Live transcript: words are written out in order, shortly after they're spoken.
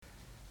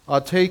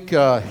Take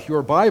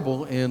your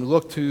Bible and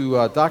look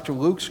to Dr.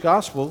 Luke's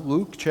Gospel,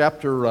 Luke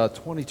chapter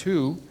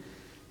 22,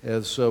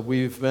 as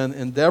we've been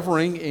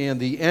endeavoring, and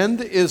the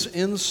end is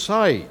in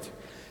sight.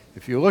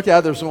 If you look at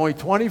it, there's only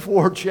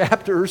 24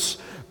 chapters,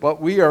 but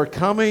we are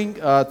coming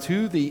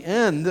to the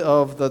end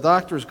of the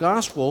Doctor's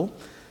Gospel,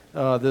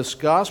 this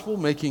Gospel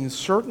making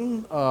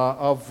certain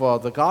of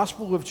the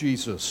Gospel of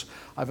Jesus.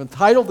 I've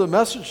entitled the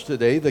message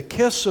today, The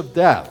Kiss of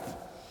Death.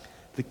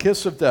 The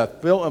kiss of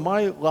death. Bill, am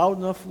I loud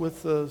enough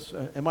with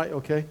am I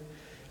okay?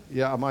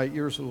 Yeah, my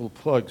ears are a little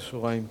plugged,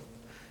 so I'm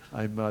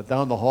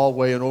down the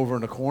hallway and over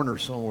in the corner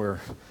somewhere.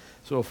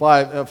 So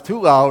if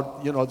too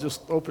loud,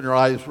 just open your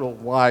eyes real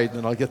wide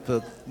and I'll get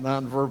the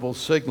nonverbal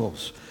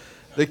signals.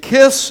 The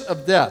kiss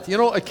of death.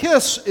 A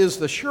kiss is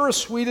the surest,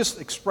 sweetest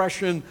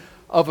expression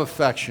of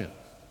affection.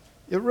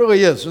 It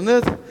really is, isn't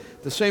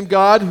it? The same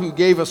God who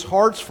gave us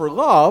hearts for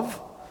love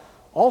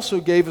also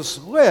gave us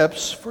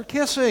lips for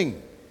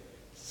kissing.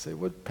 Say,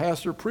 what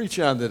pastor preach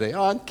on today?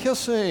 On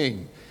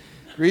kissing.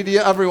 Greet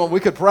everyone. We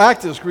could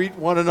practice, greet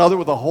one another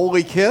with a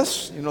holy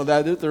kiss.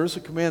 There is a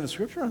command in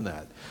Scripture on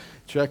that.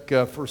 Check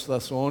 1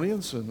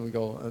 Thessalonians, and we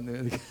go,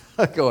 and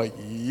I go like,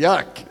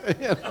 yuck.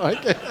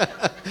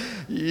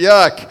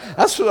 Yuck.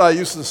 That's what I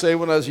used to say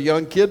when I was a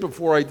young kid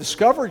before I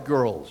discovered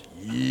girls.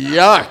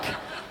 Yuck.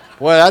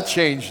 Boy, that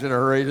changed in a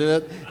hurry,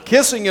 didn't it?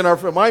 Kissing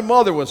my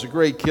mother was a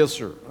great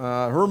kisser.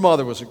 Her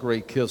mother was a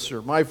great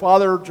kisser. My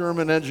father,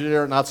 German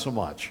engineer, not so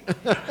much.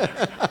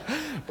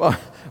 but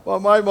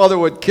my mother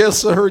would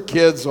kiss her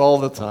kids all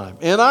the time.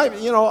 And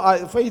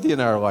Faithy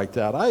and I are like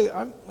that.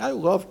 I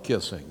love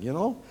kissing,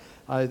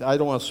 I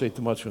don't want to say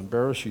too much to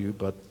embarrass you,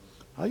 but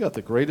I got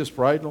the greatest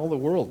bride in all the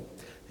world.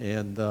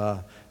 And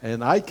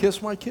I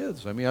kiss my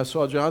kids. I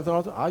saw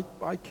Jonathan,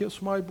 I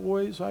kiss my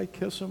boys, I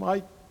kiss them,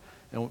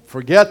 and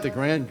forget the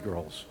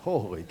grandgirls.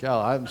 Holy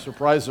cow! I'm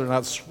surprised they're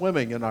not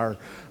swimming in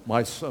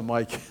my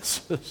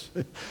kisses.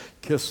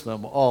 Kiss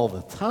them all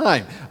the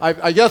time.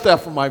 I get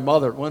that from my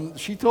mother. When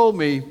she told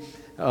me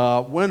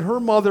when her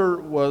mother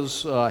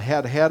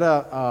had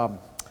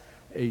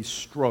a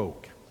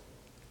stroke,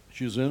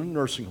 she was in a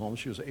nursing home.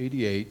 She was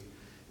 88,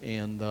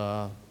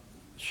 and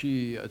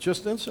she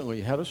just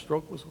instantly had a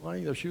stroke. Was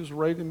lying there. She was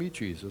ready to meet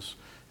Jesus,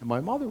 and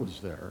my mother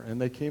was there.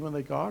 And they came and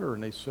they got her,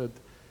 and they said,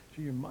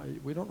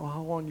 we don't know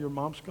how long your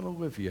mom's going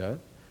to live yet.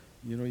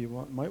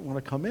 You might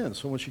want to come in.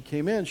 So when she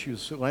came in, she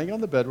was laying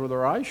on the bed with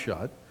her eyes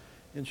shut,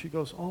 and she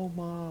goes, oh,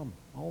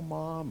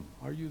 Mom,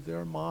 are you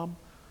there, Mom?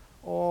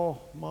 Oh,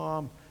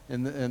 Mom.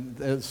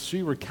 And as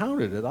she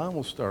recounted it, I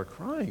almost started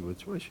crying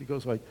with joy. She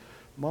goes like,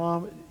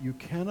 Mom, you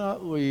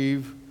cannot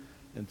leave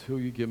until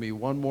you give me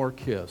one more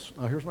kiss.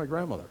 Now, here's my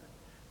grandmother.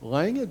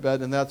 Laying in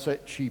bed, and that's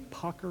it. She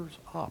puckers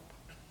up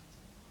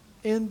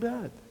in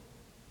bed.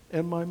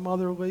 And my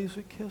mother lays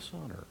a kiss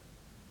on her.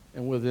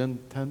 And within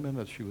 10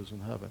 minutes, she was in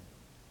heaven.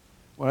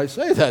 When I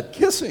say that,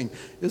 kissing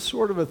is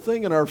sort of a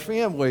thing in our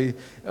family.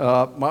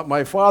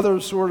 My father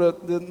sort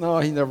of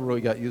he never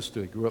really got used to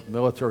it. He grew up in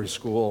military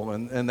school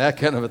and that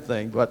kind of a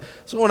thing. But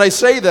so when I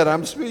say that,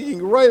 I'm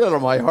speaking right out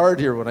of my heart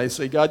here when I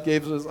say God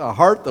gave us a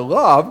heart to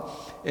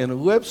love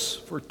and lips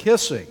for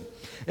kissing.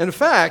 In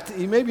fact,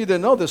 maybe you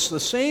didn't know this, the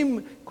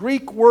same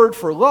Greek word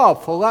for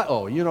love,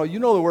 phileo. You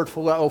know the word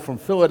phileo from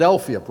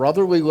Philadelphia,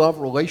 brotherly love,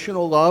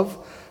 relational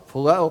love,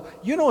 phileo.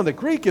 In the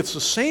Greek, it's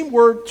the same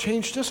word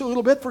changed just a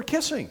little bit for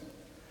kissing.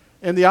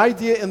 And the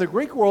idea in the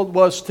Greek world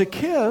was to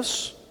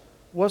kiss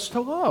was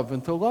to love,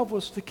 and to love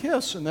was to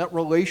kiss. And that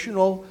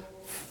relational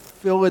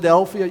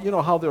Philadelphia,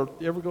 how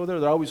you ever go there?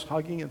 They're always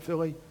hugging in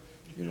Philly.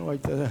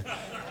 Like that.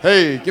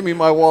 Hey, give me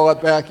my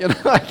wallet back.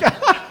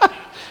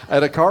 I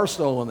had a car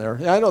stolen there.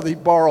 Yeah, I know, they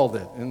borrowed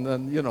it, and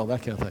then,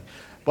 that kind of thing.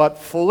 But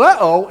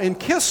phileo and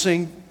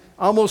kissing,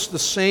 almost the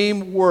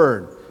same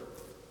word.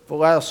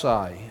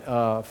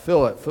 Philasai,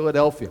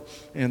 Philadelphia.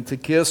 And to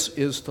kiss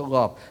is to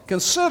love.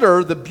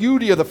 Consider the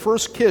beauty of the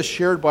first kiss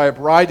shared by a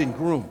bride and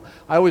groom.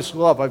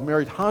 I've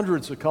married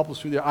hundreds of couples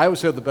through there. I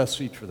always have the best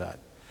seat for that.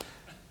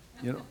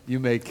 You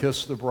may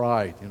kiss the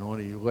bride, and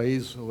he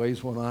lays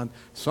one on.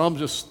 Some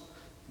just,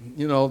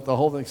 the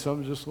whole thing,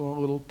 some just a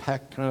little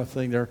peck kind of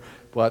thing there.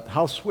 But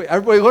how sweet.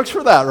 Everybody looks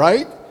for that,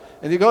 right?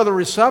 And you go to the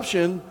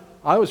reception,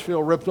 I always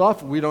feel ripped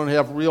off if we don't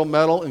have real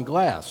metal and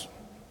glass.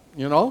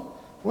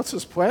 What's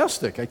this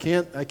plastic? We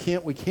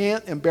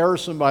can't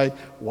embarrass them by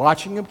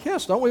watching them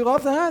kiss. Don't we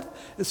love that?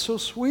 It's so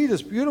sweet,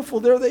 it's beautiful.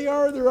 There they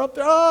are, they're up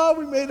there. Oh,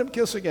 we made them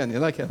kiss again.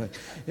 That kind of thing.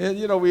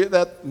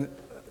 And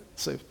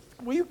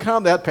will you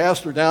calm that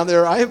pastor down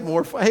there? I have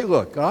more fun. Hey,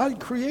 look, God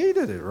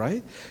created it,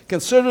 right?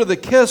 Consider the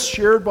kiss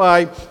shared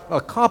by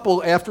a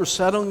couple after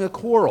settling a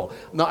quarrel.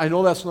 Now, I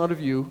know that's not of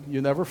you.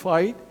 You never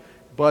fight.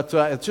 But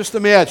just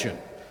imagine,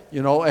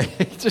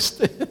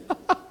 just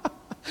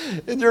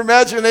in your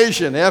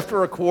imagination,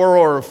 after a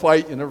quarrel or a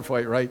fight, you never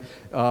fight, right?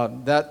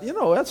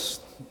 That's,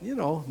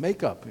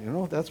 makeup.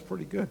 That's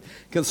pretty good.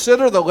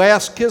 Consider the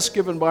last kiss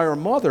given by her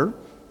mother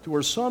to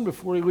her son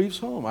before he leaves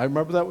home. I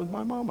remember that with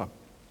my mama.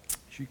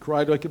 She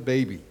cried like a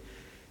baby.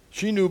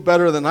 She knew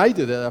better than I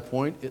did at that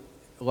point.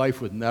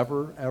 Life would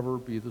never, ever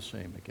be the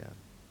same again.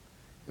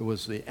 It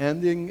was the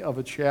ending of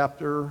a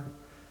chapter,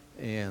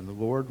 and the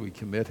Lord, we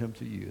commit him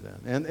to you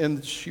then.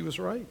 And she was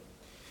right.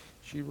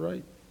 She was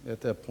right at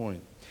that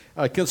point.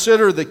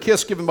 Consider the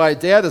kiss given by a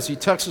dad as he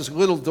tucks his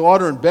little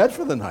daughter in bed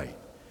for the night.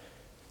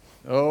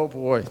 Oh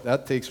boy,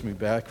 that takes me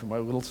back for my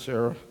little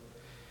Sarah.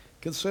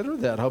 Consider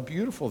that, how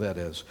beautiful that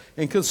is.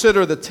 And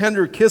consider the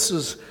tender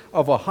kisses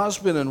of a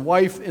husband and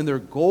wife in their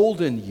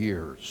golden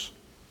years.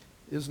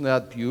 Isn't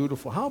that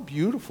beautiful? How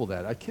beautiful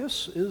that. A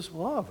kiss is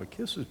love. A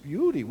kiss is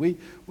beauty. We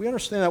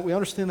understand that. We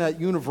understand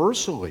that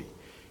universally.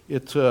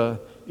 It's a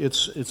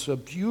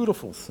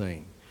beautiful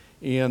thing.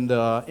 And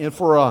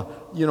for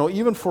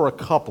even for a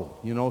couple,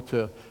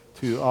 to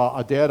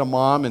a dad, a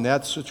mom in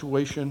that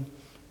situation,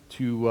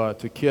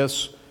 to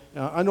kiss.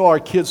 I know our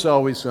kids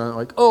always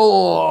like,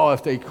 oh,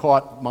 if they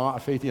caught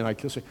Faithy and I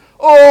kissing,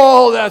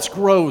 oh, that's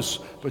gross.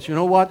 But you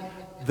know what?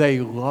 They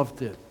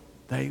loved it.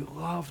 They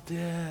loved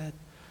it.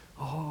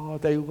 Oh,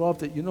 they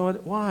loved it. You know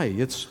what? Why?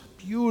 It's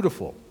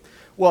beautiful.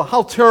 Well,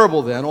 how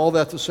terrible then, all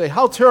that to say,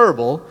 how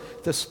terrible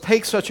to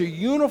take such a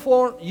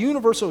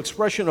universal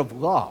expression of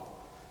love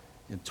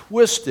and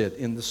twist it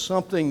into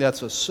something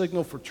that's a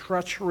signal for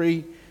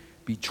treachery,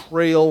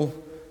 betrayal,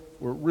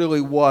 where it really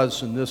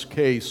was in this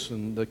case,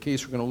 and the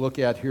case we're going to look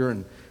at here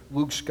in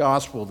Luke's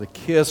Gospel, the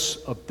kiss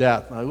of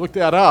death. And I looked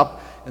that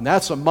up, and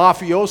that's a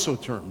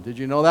mafioso term. Did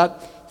you know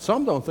that?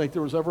 Some don't think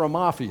there was ever a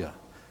mafia.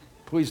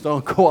 Please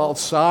don't go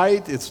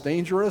outside. It's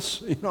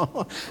dangerous,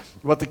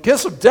 But the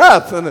kiss of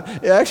death, and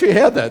it actually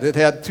had that. It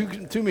had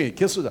two meanings.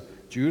 Kiss of death.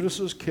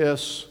 Judas's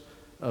kiss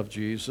of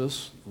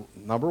Jesus,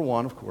 number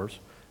one, of course.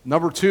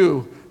 Number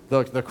two,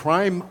 the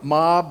crime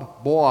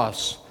mob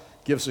boss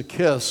gives a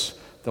kiss,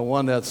 the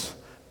one that's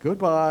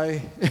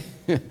goodbye.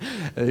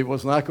 He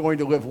was not going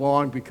to live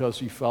long because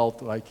he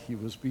felt like he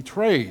was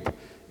betrayed.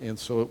 And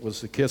so it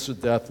was the kiss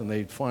of death, and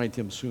they'd find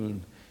him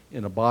soon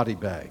in a body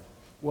bag.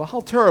 Well,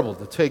 how terrible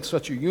to take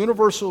such a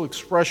universal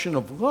expression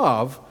of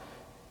love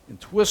and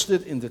twist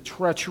it into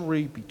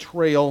treachery,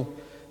 betrayal.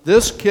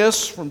 This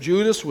kiss from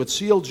Judas would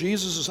seal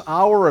Jesus'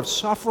 hour of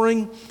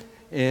suffering,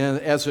 and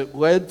as it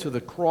led to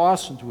the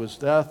cross and to his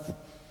death.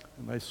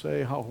 And I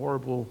say, how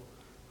horrible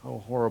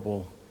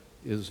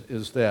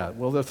is that?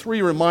 Well, there are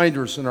three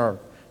reminders in our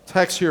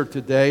text here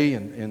today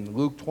in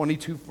Luke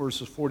 22,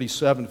 verses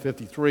 47 to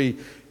 53.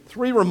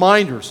 Three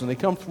reminders, and they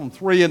come from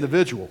three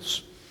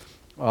individuals.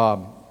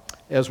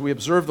 As we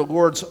observe the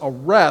Lord's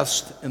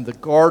arrest in the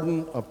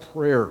Garden of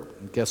Prayer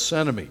in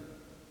Gethsemane.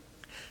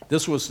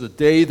 This was the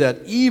day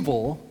that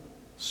evil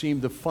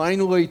seemed to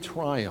finally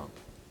triumph.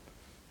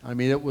 I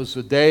mean, it was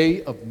the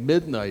day of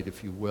midnight,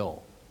 if you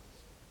will.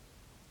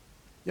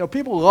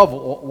 People love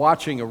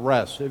watching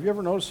arrests. Have you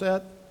ever noticed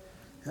that?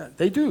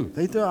 They do.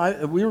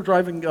 We were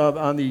driving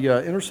on the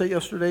interstate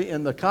yesterday,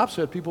 and the cops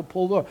had people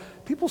pulled over.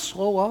 People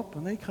slow up,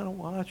 and they kind of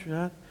watch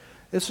that.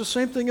 It's the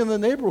same thing in the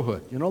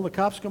neighborhood. The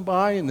cops come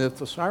by, and if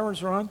the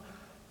sirens are on,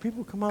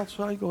 people come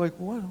outside, go like,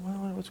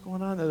 what's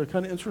going on? And they're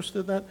kind of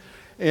interested in that.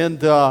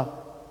 And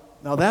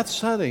now that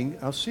setting,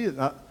 I'll see it.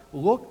 Now,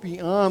 look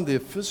beyond the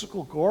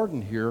physical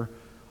garden here.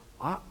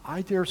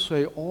 I dare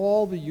say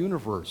all the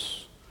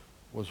universe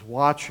was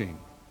watching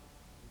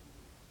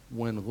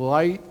when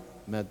light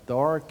met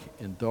dark,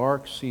 and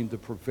dark seemed to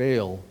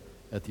prevail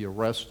at the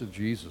arrest of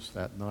Jesus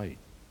that night.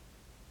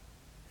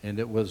 And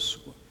it was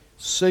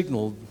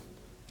signaled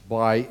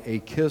by a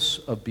kiss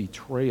of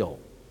betrayal.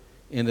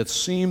 And it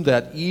seemed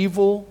that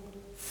evil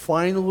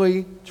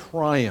finally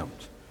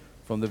triumphed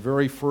from the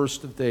very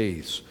first of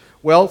days.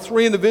 Well,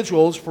 three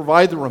individuals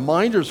provide the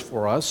reminders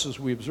for us as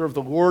we observe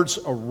the Lord's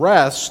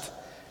arrest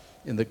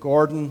in the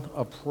Garden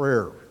of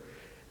Prayer.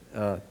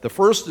 The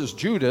first is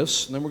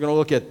Judas, and then we're going to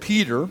look at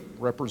Peter,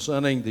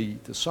 representing the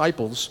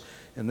disciples,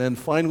 and then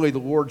finally the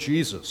Lord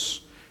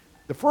Jesus.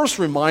 The first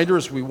reminder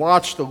as we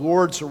watch the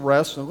Lord's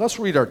arrest, and let's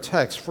read our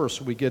text first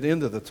so we get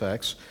into the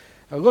text.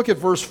 Look at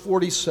verse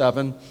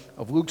 47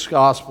 of Luke's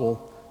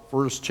Gospel,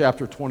 verse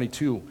chapter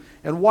 22.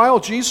 And while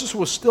Jesus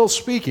was still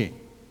speaking,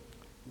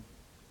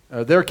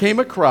 there came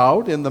a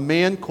crowd, and the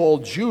man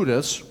called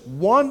Judas,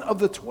 one of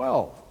the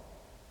 12,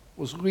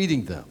 was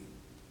leading them.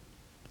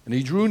 And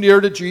he drew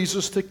near to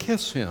Jesus to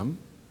kiss him.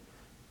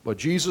 But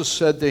Jesus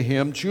said to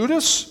him,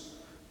 Judas,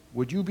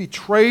 would you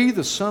betray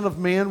the Son of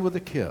Man with a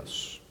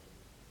kiss?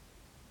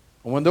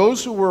 And when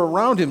those who were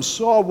around him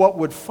saw what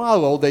would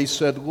follow, they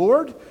said,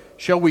 Lord,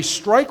 shall we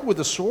strike with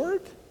the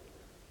sword?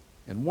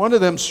 And one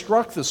of them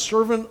struck the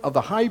servant of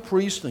the high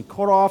priest and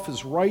cut off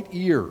his right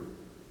ear.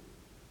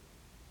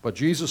 But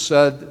Jesus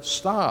said,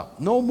 stop,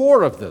 no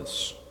more of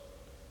this.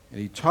 And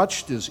he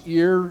touched his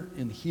ear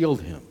and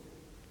healed him.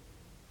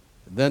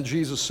 And then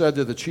Jesus said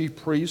to the chief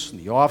priests and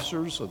the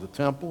officers of the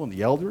temple and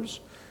the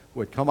elders who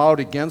had come out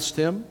against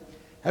him,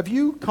 have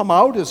you come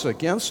out as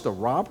against a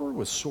robber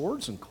with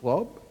swords and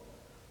club?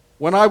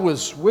 When I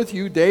was with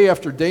you day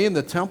after day in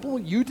the temple,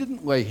 you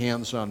didn't lay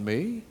hands on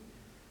me.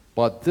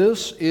 But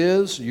this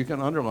is, you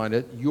can underline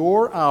it,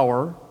 your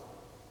hour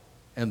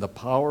and the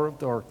power of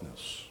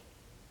darkness.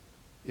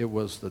 It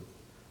was the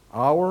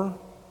hour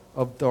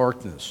of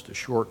darkness, to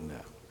shorten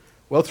that.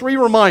 Well, three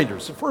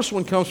reminders. The first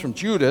one comes from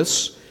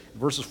Judas.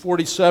 verses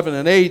 47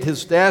 and 8,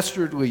 his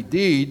dastardly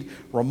deed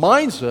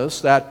reminds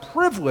us that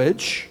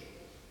privilege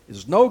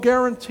is no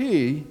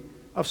guarantee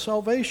of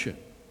salvation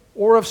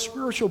or of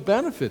spiritual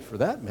benefit for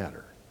that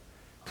matter.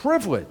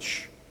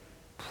 Privilege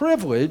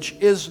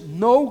is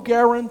no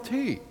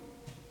guarantee.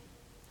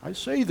 I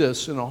say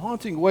this in a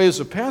haunting way as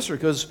a pastor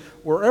because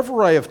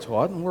wherever I have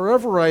taught and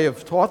wherever I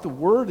have taught the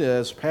Word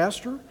as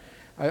pastor,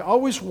 I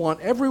always want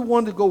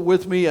everyone to go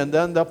with me and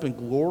end up in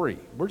glory.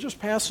 We're just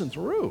passing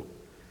through.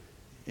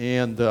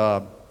 And,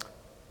 I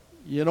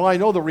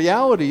know the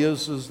reality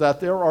is that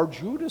there are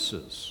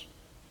Judases.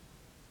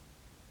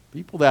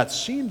 People that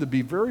seem to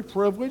be very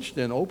privileged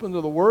and open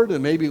to the Word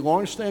and maybe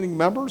long-standing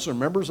members or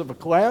members of a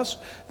class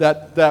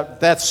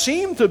that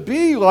seem to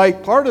be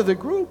like part of the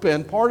group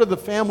and part of the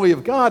family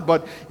of God,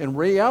 but in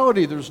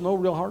reality there's no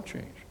real heart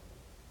change.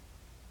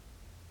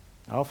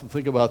 I often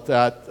think about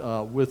that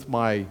with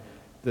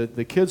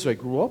the kids I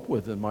grew up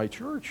with in my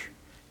church,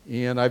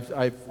 and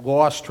I've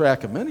lost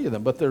track of many of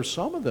them, but there's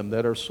some of them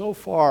that are so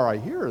far,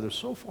 they're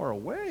so far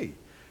away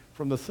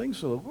from the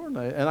things of the Lord,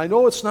 and I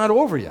know it's not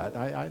over yet.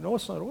 I know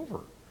it's not over.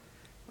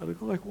 I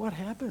go like, what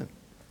happened?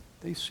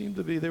 They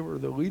were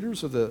the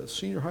leaders of the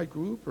senior high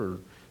group or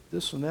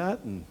this and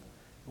that, and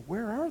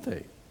where are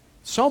they?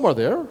 Some are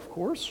there, of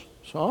course,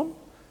 some,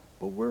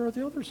 but where are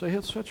the others? They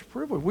had such a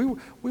privilege.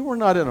 We were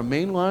not in a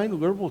mainline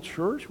liberal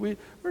church. We're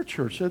a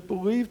church that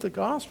believed the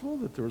gospel,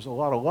 that there was a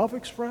lot of love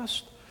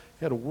expressed,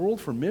 had a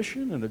world for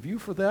mission and a view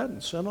for that,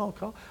 and sent all.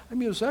 It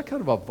was that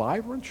kind of a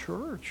vibrant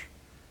church.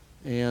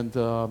 And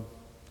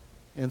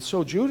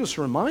so Judas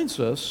reminds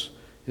us,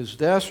 his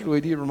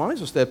dastardly deed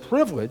reminds us that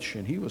privilege,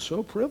 and he was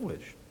so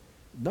privileged,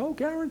 no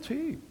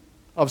guarantee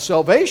of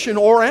salvation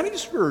or any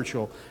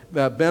spiritual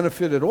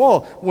benefit at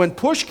all. When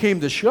push came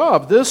to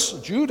shove, this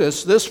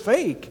Judas, this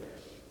fake,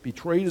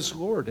 betrayed his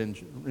Lord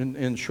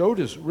and showed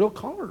his real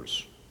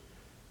colors.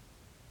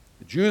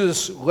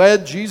 Judas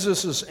led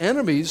Jesus'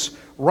 enemies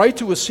right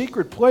to a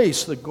secret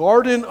place, the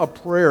Garden of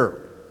Prayer.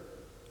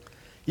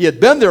 He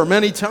had been there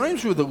many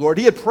times with the Lord.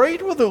 He had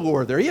prayed with the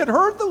Lord there. He had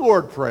heard the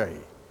Lord pray.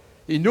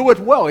 He knew it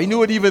well. He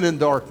knew it even in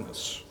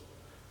darkness.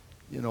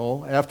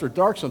 After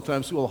dark,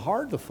 sometimes it's a little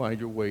hard to find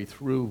your way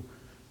through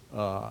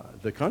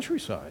the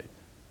countryside.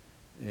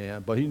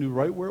 But he knew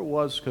right where it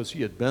was because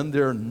he had been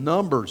there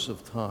numbers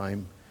of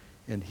times,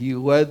 and he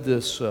led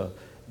this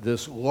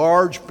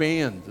large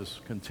band, this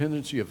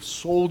contingency of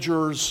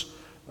soldiers,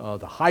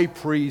 the high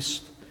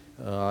priest,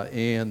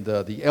 and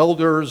the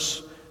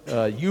elders.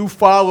 You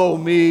follow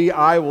me,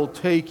 I will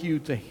take you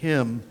to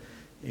him,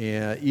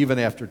 even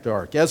after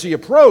dark. As he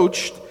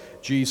approached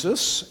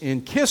Jesus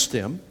and kissed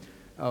him,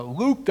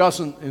 Luke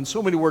doesn't, in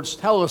so many words,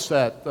 tell us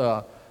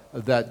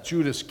that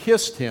Judas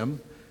kissed him,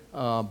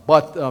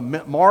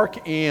 but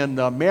Mark and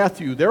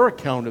Matthew, their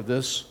account of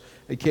this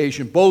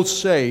occasion, both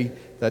say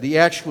that he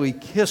actually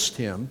kissed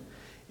him.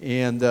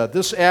 And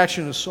this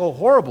action is so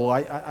horrible,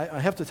 I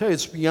have to tell you,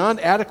 it's beyond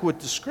adequate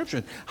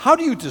description. How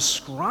do you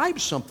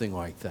describe something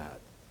like that?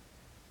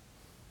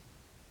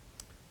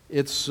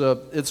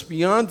 It's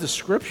beyond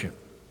description.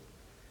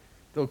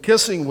 Though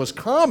kissing was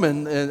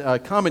common and a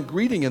common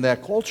greeting in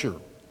that culture,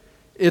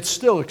 it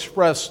still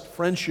expressed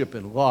friendship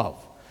and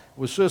love.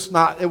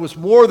 It was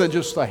more than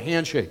just a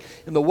handshake.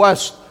 In the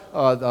West,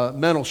 the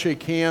men will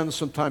shake hands,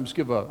 sometimes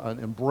give an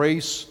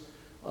embrace,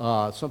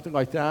 something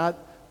like that.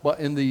 But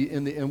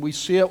and we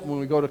see it when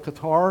we go to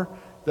Qatar,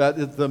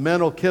 that the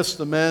men will kiss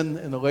the men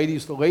and the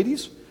ladies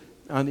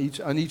on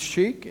each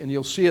cheek, and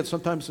you'll see it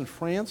sometimes in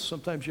France.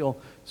 Sometimes you'll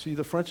see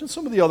the French, and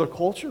some of the other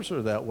cultures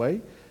are that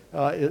way.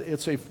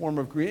 It's a form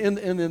of greeting.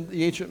 And in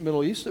the ancient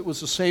Middle East, it was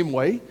the same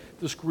way,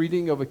 this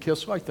greeting of a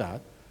kiss like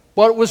that.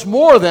 But it was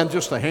more than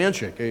just a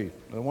handshake. Hey,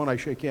 the one I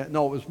shake hand.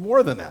 No, it was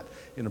more than that.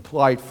 It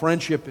implied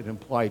friendship. It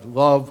implied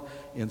love.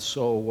 And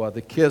so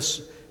the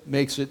kiss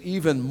makes it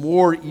even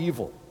more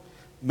evil.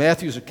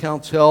 Matthew's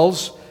account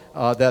tells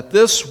that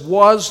this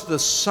was the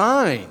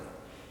sign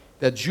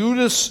that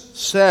Judas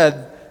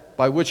said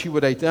by which he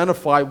would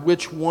identify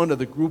which one of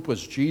the group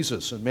was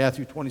Jesus. In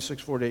Matthew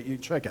 26:48, you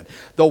check it.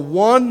 The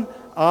one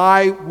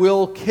I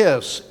will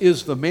kiss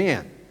is the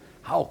man.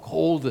 How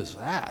cold is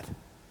that?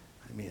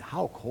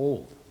 How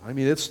cold?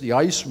 It's the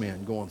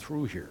Iceman going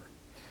through here.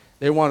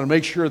 They want to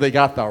make sure they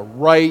got the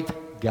right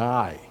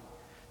guy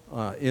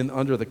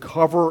under the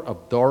cover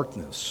of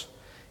darkness.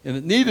 And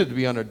it needed to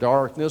be under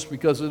darkness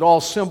because it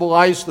all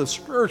symbolized the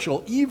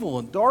spiritual evil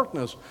and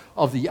darkness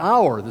of the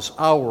hour, this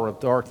hour of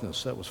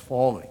darkness that was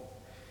falling.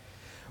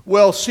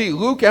 Well, see,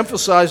 Luke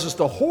emphasizes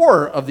the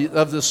horror of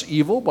this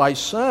evil by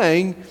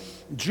saying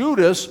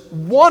Judas,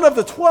 one of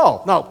the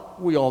 12. Now,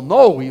 we all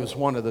know he was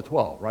one of the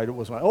 12, right? It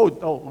was like,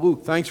 oh,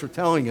 Luke, thanks for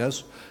telling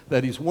us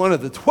that he's one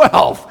of the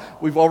 12.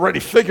 We've already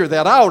figured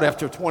that out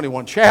after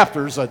 21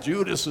 chapters, that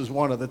Judas is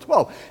one of the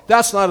 12.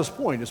 That's not his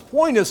point. His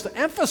point is to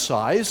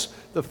emphasize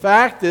the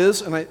fact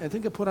is, and I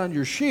think I put on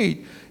your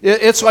sheet,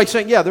 it's like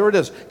saying, yeah, there it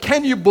is.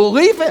 Can you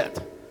believe it?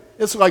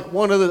 It's like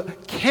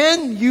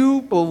can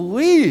you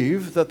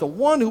believe that the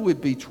one who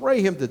would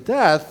betray him to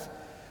death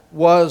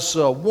was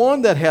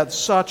one that had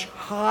such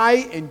high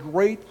and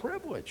great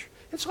privilege?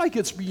 It's like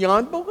it's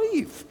beyond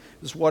belief,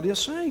 is what he's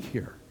saying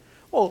here.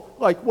 Well,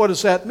 like, what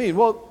does that mean?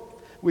 Well,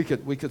 we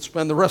could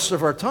spend the rest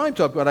of our time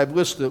talking, but I've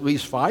listed at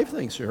least 5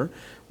 things here.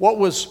 What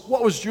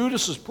was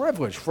Judas's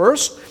privilege?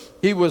 First,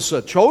 he was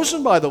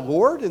chosen by the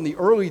Lord in the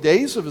early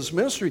days of his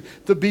ministry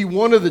to be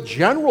one of the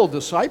general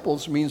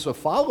disciples, means a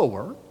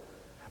follower.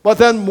 But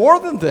then more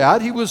than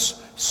that, he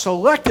was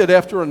selected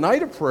after a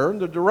night of prayer in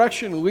the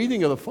direction and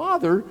leading of the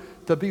Father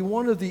to be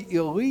one of the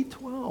elite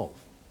 12.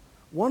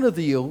 One of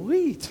the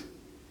elite.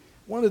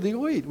 One of the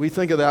elite. We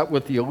think of that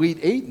with the Elite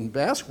 8 in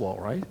basketball,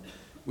 right?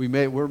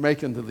 We're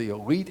making to the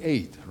Elite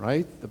 8,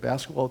 right? The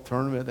basketball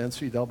tournament,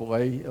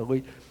 NCAA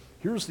elite.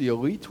 Here's the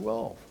Elite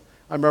 12.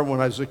 I remember when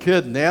I was a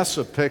kid,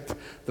 NASA picked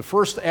the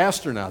first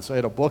astronauts. I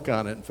had a book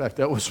on it. In fact,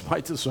 that was my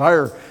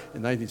desire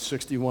in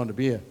 1961 to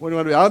be what do you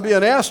want to be? I want to be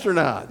an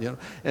astronaut, And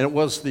it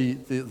was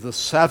the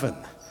 7.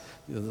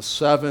 The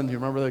 7. You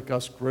remember that?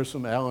 Gus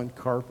Grissom, Alan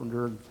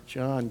Carpenter,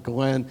 John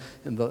Glenn,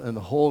 and the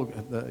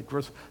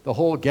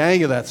whole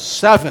gang of that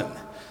 7.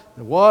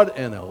 What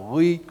an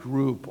elite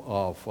group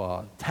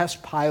of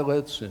test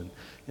pilots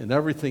and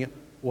everything.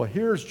 Well,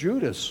 here's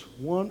Judas,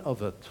 one of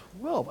the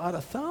 12 out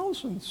of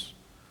thousands.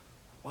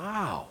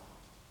 Wow.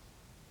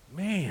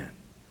 Man,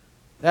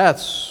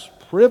 that's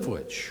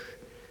privilege.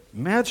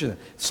 Imagine it.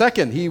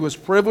 Second, he was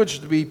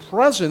privileged to be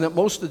present at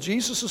most of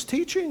Jesus'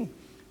 teaching.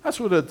 That's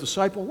what a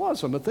disciple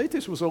was. A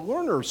mathetes was a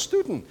learner, a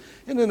student.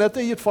 And in that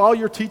day, you'd follow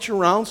your teacher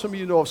around. Some of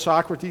you know of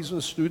Socrates and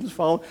the students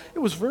following. It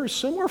was a very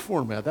similar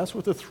format. That's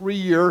what the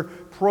 3-year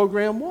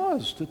program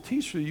was, to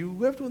teach you. You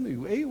lived with him,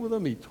 you ate with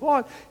him, he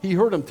taught. He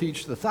heard him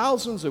teach the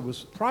thousands. It was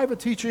private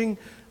teaching.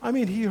 I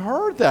mean, he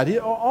heard that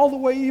all the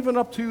way even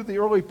up to the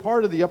early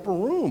part of the upper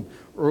room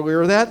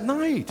earlier that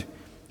night.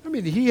 I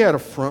mean, he had a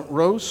front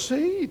row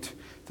seat.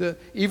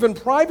 Even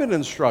private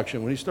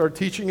instruction, when he started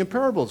teaching in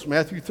parables,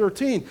 Matthew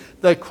 13,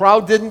 the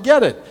crowd didn't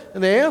get it.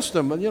 And they asked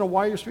him,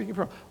 why are you speaking in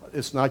parables?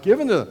 It's not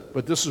given to them,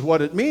 but this is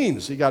what it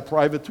means. He got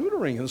private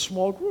tutoring in a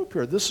small group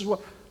here. This is what,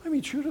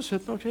 Judas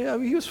had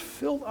he was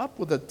filled up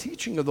with the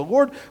teaching of the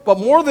Lord. But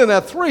more than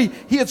that, 3,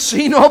 he had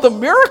seen all the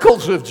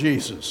miracles of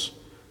Jesus.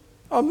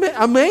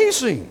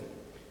 Amazing.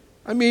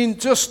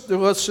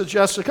 Let's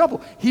suggest a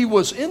couple. He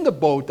was in the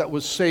boat that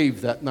was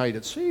saved that night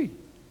at sea.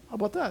 How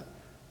about that?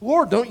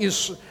 Lord,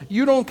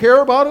 you don't care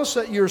about us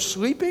that you're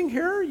sleeping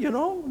here?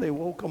 They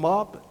woke him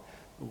up.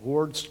 The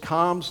Lord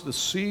calms the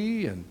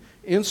sea and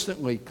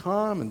instantly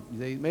calm, and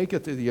they make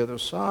it to the other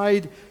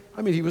side.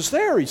 He was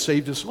there. He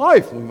saved his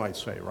life, we might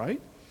say, right?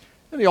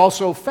 And he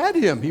also fed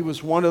him. He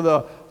was one of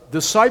the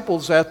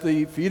disciples at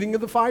the feeding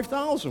of the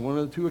 5,000, one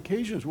of the 2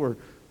 occasions where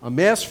a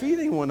mass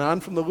feeding went on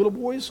from the little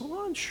boy's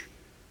lunch.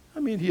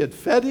 He had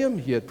fed him,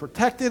 he had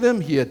protected him,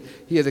 he had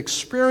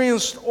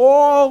experienced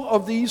all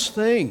of these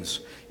things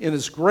in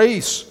his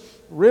grace.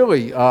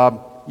 Really,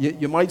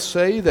 you might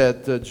say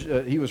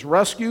that he was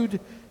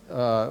rescued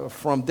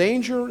from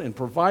danger and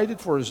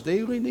provided for his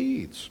daily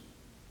needs.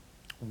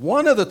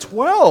 One of the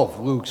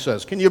 12, Luke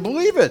says. Can you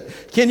believe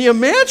it? Can you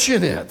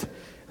imagine it?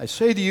 I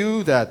say to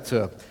you that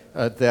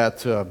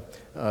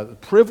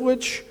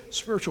privilege,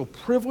 spiritual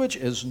privilege,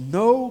 is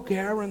no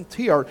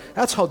guarantee.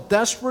 That's how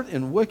desperate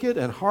and wicked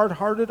and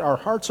hard-hearted our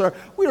hearts are.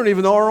 We don't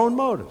even know our own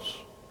motives.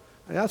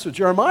 And that's what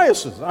Jeremiah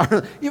says.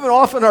 Even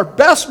often our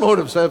best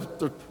motives they're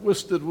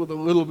twisted with a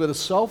little bit of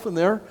self in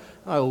there.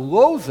 I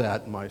loathe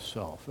that in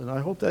myself, and I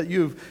hope that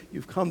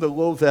you've come to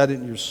loathe that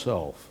in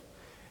yourself.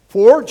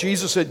 4,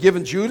 Jesus had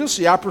given Judas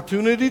the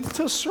opportunity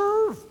to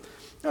serve.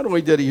 Not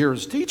only did he hear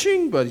his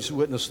teaching, but he's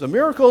witnessed the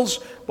miracles,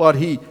 but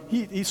he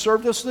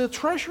served as the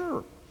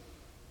treasurer.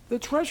 The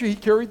treasurer, he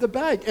carried the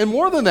bag. And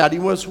more than that, he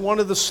was one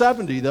of the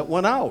 70 that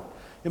went out,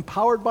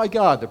 empowered by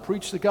God to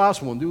preach the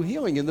gospel and do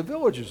healing in the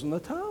villages in the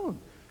town.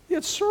 He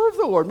had served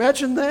the Lord.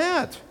 Imagine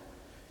that.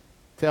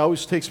 It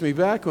always takes me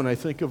back when I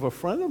think of a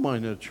friend of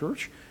mine in a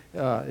church.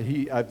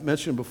 I've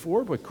mentioned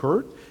before, but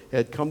Kurt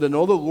had come to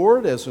know the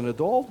Lord as an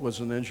adult, was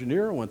an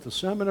engineer, went to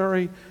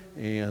seminary,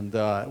 and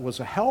was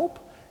a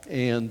help.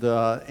 And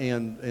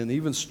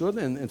even stood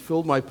and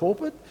filled my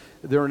pulpit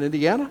there in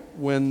Indiana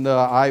when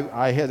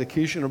I had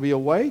occasion to be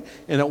away.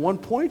 And at one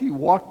point he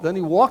walked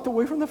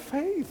away from the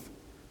faith,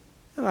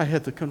 and I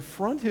had to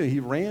confront him. He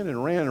ran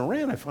and ran and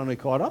ran. I finally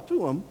caught up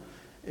to him,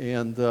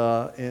 and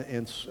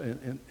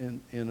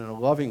in a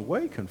loving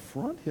way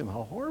confront him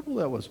how horrible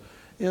that was.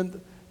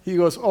 And he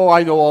goes, "Oh,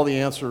 I know all the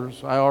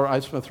answers. I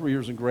spent 3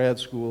 years in grad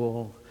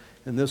school,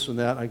 and this and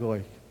that." I go,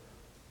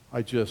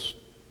 I just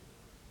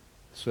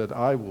said,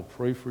 "I will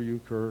pray for you,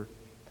 Kurt."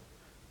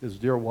 His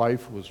dear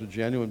wife was a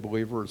genuine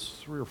believer. His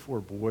 3 or 4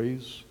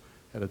 boys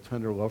had a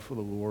tender love for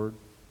the Lord.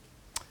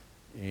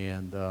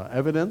 And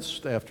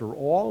evidenced after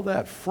all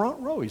that front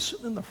row, he's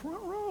sitting in the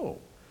front row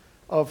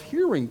of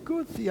hearing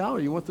good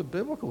theology. He went to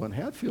biblical in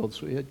Hatfield,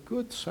 so he had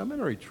good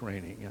seminary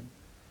training,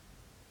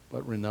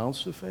 but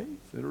renounced the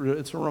faith.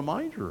 It's a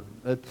reminder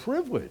that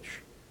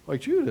privilege,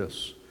 like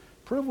Judas,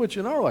 privilege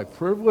in our life,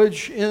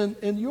 privilege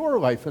in your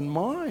life and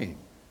mine,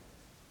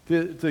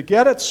 to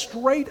get it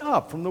straight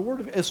up from the Word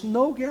of God, it's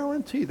no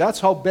guarantee. That's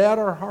how bad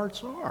our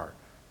hearts are.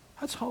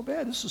 That's how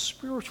bad. This is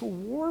spiritual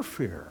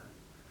warfare.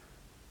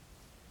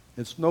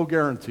 It's no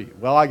guarantee.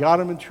 Well, I got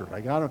him in church.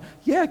 I got him.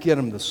 Yeah, get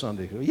him to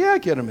Sunday. Yeah,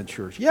 get him in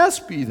church. Yes,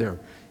 be there.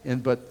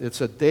 But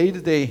it's a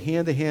day-to-day,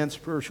 hand-to-hand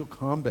spiritual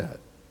combat.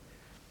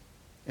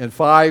 And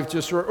 5,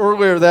 just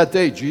earlier that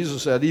day,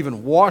 Jesus had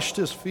even washed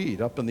his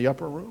feet up in the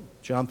upper room,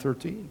 John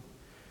 13.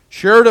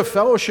 Shared a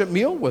fellowship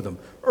meal with him,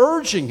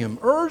 urging him,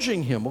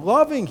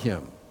 loving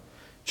him.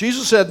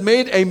 Jesus had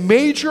made a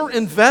major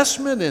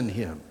investment in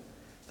him.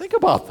 Think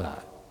about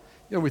that.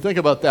 We think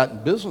about that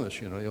in business.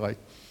 You're like,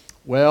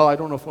 well, I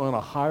don't know if I want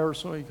to hire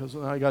somebody because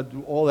I got to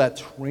do all that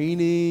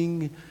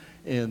training.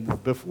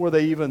 And before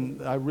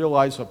I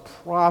realize a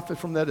profit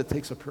from that, it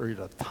takes a period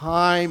of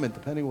time. And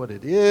depending what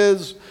it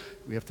is,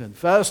 we have to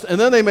invest. And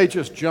then they may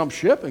just jump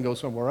ship and go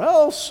somewhere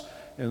else.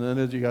 And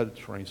then you got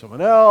to train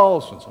someone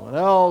else and someone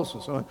else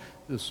and so on.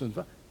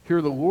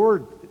 Here the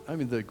Lord,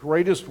 the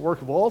greatest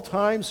work of all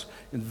times,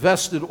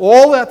 invested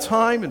all that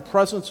time and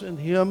presence in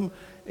him,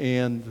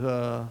 and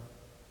to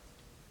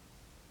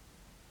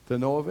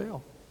no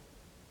avail.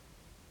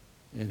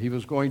 And he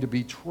was going to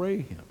betray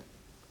him.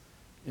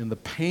 In the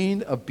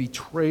pain of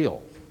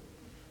betrayal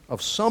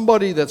of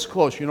somebody that's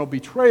close.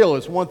 Betrayal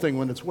is one thing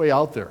when it's way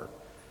out there.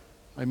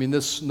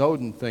 This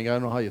Snowden thing, I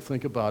don't know how you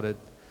think about it.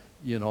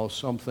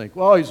 Some think,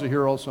 well, he's a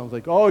hero. Some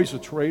think, oh, he's a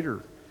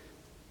traitor.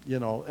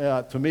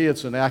 To me,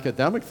 it's an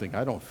academic thing.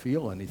 I don't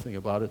feel anything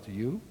about it. Do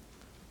you?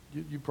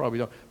 You probably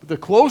don't. But the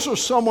closer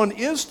someone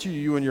is to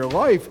you in your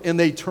life and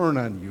they turn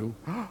on you,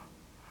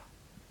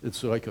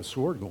 it's like a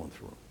sword going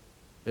through them.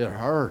 It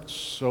hurts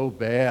so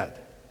bad.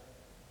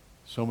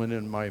 Someone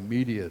in my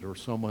immediate or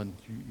someone,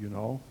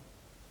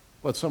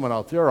 But someone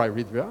out there, I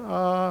read,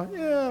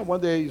 yeah,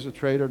 one day he's a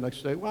traitor,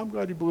 next day, well, I'm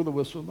glad he blew the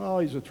whistle. No,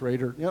 he's a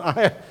traitor.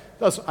 I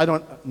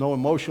don't know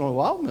emotional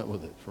involvement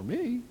with it for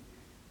me.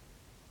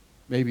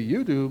 Maybe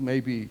you do.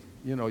 Maybe,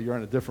 you're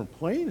on a different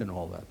plane and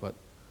all that.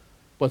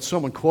 But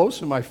someone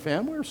close in my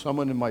family or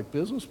someone in my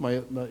business,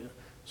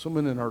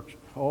 someone in our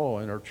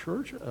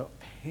church,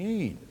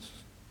 pain.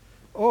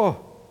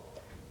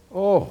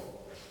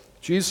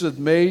 Jesus had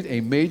made a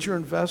major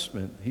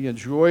investment. He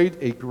enjoyed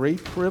a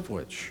great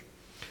privilege.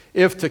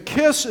 If to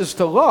kiss is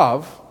to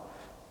love,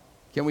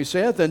 can we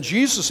say it? Then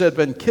Jesus had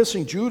been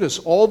kissing Judas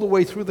all the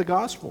way through the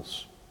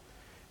Gospels.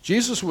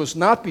 Jesus was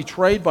not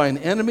betrayed by an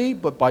enemy,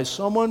 but by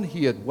someone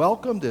he had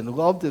welcomed and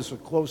loved as a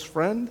close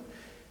friend.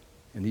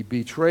 And he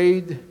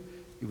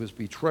was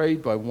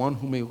betrayed by one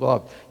whom he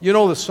loved.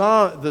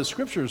 The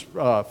scriptures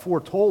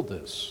foretold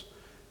this.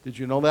 Did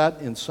you know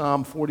that in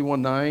Psalm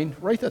 41:9?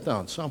 Write that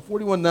down. Psalm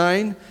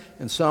 41:9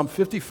 and Psalm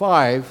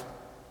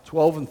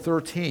 55:12 and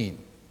 13.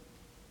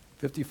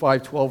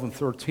 55:12 and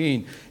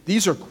 13.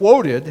 These are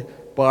quoted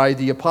by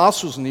the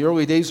apostles in the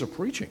early days of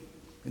preaching,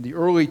 in the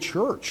early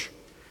church,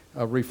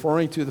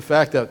 referring to the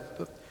fact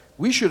that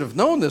we should have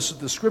known this.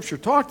 The scripture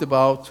talked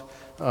about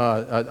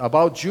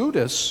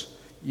Judas,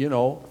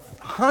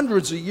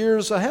 hundreds of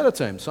years ahead of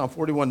time. Psalm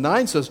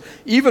 41:9 says,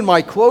 even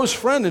my close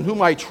friend in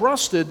whom I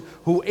trusted,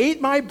 who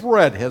ate my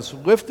bread, has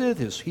lifted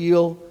his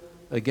heel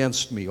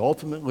against me.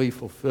 Ultimately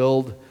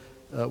fulfilled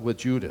with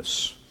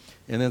Judas.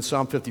 And then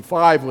Psalm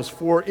 55 was,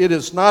 for it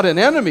is not an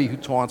enemy who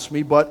taunts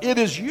me, but it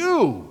is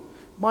you,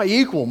 my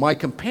equal, my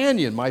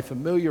companion, my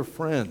familiar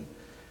friend,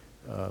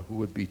 who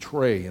would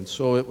betray. And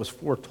so it was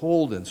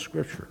foretold in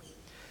Scripture.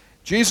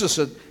 Jesus,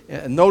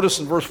 notice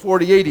in verse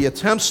 48, he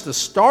attempts to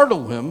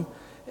startle him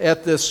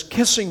at this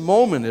kissing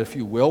moment, if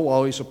you will,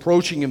 while he's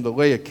approaching him to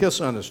lay a kiss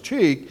on his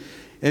cheek.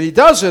 And he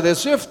does it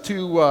as if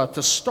to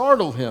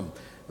startle him.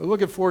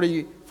 Look at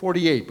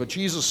 48. But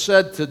Jesus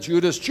said to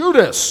Judas,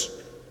 Judas,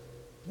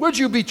 would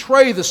you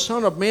betray the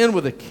Son of Man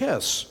with a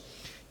kiss?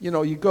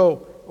 You go,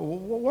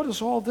 what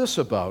is all this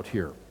about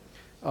here?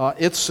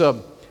 It's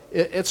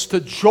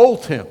to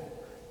jolt him.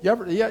 You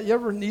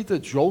ever need to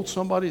jolt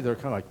somebody? They're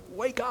kind of like,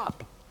 wake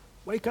up.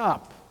 Wake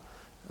up,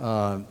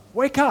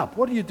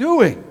 what are you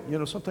doing?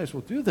 Sometimes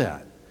we'll do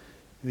that.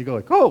 And you go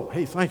like, oh,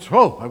 hey, thanks.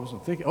 Oh, I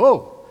wasn't thinking.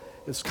 Oh,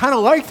 it's kind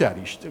of like that.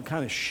 He's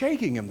kind of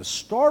shaking him to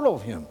startle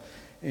him.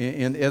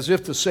 And as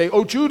if to say,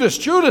 oh,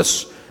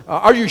 Judas,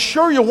 are you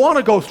sure you want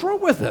to go through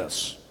with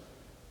this?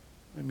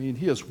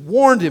 He has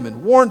warned him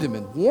and warned him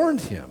and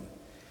warned him.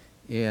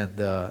 And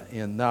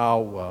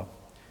now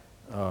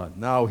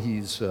he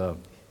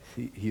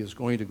is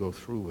going to go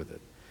through with it.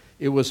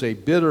 It was a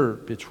bitter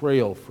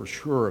betrayal for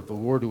sure of the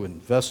Lord who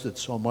invested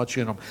so much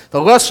in him.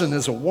 The lesson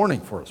is a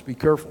warning for us. Be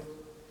careful.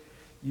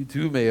 You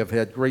too may have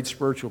had great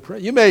spiritual prayer.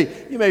 You may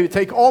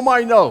take all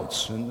my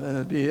notes, and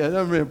it'd be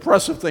an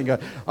impressive thing.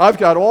 I've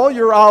got all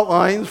your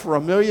outlines for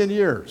 1,000,000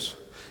 years,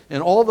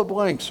 and all the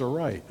blanks are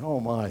right. Oh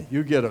my,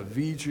 you get a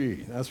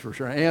VG, that's for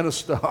sure, and a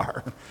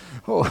star.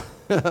 Oh,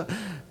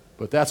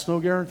 but that's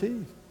no guarantee.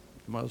 You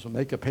might as well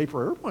make a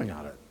paper airplane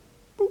out of it.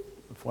 Boop,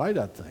 fly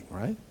that thing,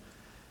 right?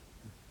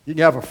 You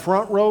can have a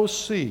front row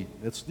seat.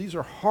 These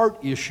are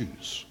heart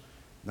issues,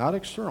 not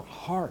external.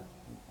 Heart.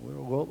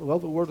 We'll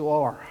love the Lord with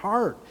all our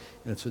heart.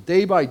 And it's a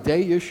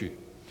day-by-day issue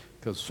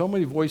because so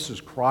many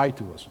voices cry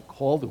to us and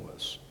call to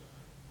us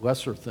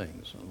lesser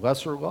things and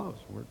lesser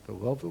loves. We're to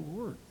love the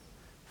Lord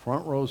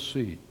Front row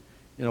seat.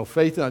 You know,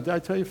 Faith and I, did I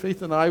tell you,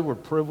 Faith and I were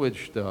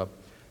privileged a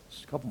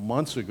couple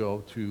months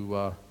ago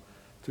to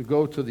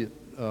go to the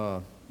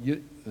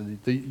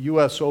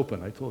U.S.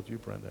 Open. I told you,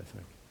 Brenda, I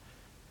think.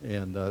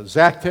 And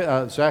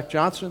Zach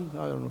Johnson,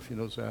 I don't know if you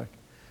know Zach,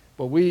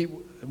 but we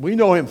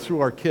know him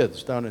through our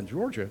kids down in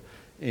Georgia.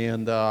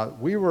 And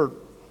we were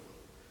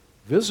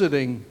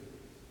visiting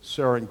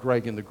Sarah and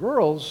Greg and the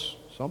girls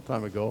some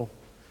time ago.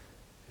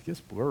 It gets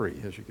blurry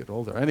as you get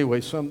older. Anyway,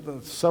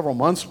 several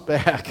months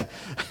back,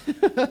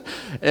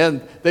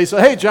 and they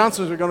said, "Hey,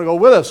 Johnsons are going to go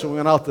with us." So we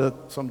went out to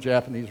some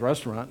Japanese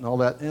restaurant and all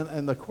that. And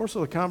in the course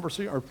of the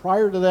conversation, or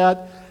prior to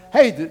that,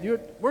 "Hey,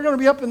 we're going to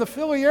be up in the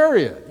Philly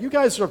area. You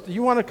guys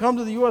you want to come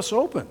to the U.S.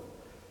 Open?"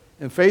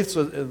 And Faith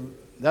said,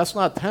 "That's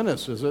not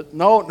tennis, is it?"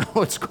 No,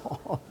 it's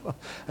golf.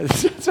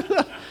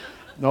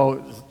 No,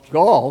 it's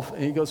golf.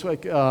 And he goes,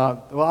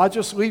 "Well, I'll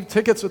just leave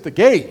tickets at the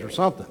gate or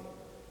something."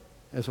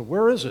 I said,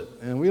 "Where is it?"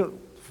 And we are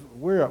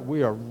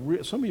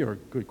some of you are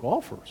good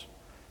golfers.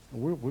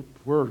 And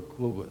we're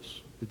clueless.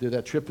 We did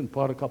that chip and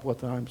putt a couple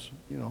of times,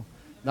 you know.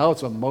 Now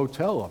it's a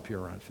motel up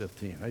here on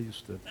 15. I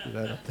used to do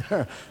that up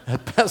there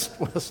at Best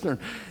Western.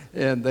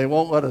 And they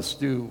won't let us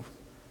do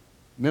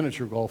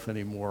miniature golf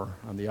anymore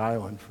on the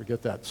island.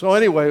 Forget that. So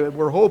anyway,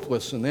 we're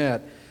hopeless in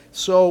that.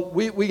 So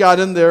we got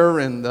in there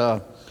and,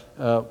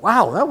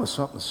 wow, that was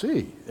something to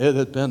see. It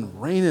had been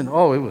raining.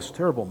 Oh, it was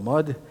terrible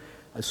mud.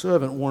 I still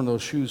haven't worn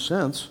those shoes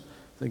since.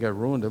 I think I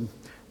ruined them.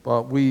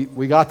 But we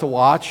got to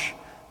watch.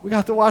 We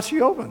got to watch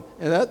the Open.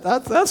 And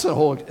that's a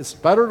whole, it's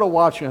better to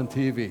watch on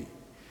TV.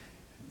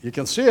 You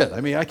can see it. I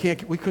mean,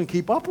 we couldn't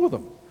keep up with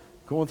them.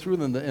 Going through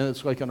them, and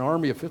it's like an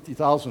army of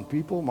 50,000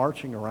 people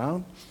marching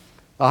around.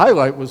 The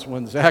highlight was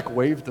when Zach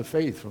waved to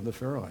Faith from the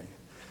fairway.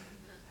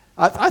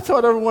 I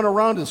thought everyone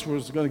around us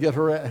was going to get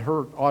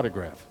her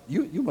autograph.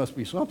 You must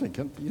be something.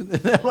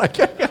 Like,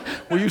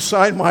 will you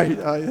sign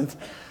my...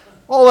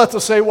 all that to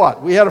say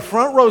what? We had a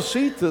front row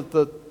seat to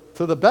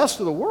the best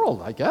of the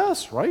world, I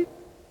guess, right?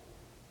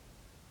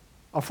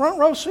 A front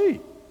row seat.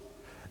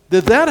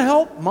 Did that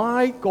help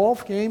my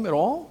golf game at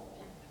all?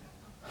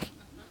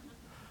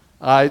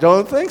 I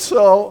don't think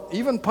so.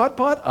 Even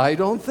putt-putt? I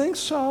don't think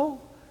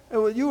so.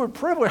 You were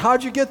privileged.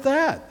 How'd you get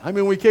that? I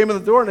mean, we came in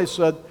the door and they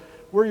said,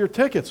 "Where are your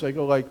tickets?" I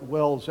go like,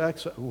 "Well, Zach,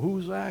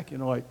 who's Zach?" You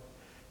know, like,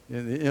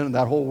 in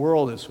that whole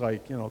world, it's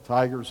like, you know,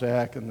 Tiger,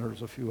 Zach, and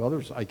there's a few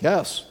others, I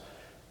guess.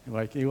 And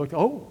like, you look,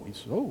 oh, he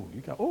says,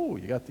 you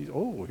got these,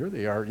 oh, here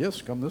they are.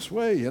 Yes, come this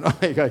way, you know.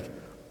 Like,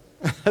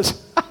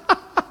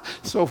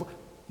 so,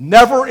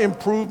 never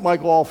improved my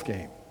golf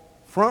game.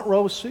 Front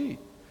row seat.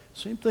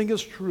 Same thing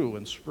is true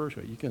in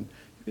spiritual. You can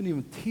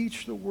even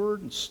teach the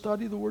Word and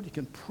study the Word. You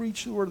can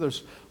preach the Word.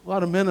 There's a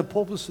lot of men in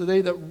pulpits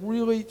today that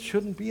really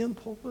shouldn't be in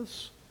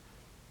pulpits.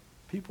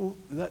 People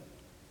that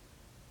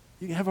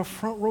you can have a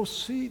front row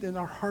seat and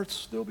our hearts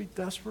still be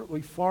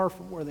desperately far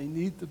from where they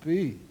need to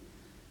be.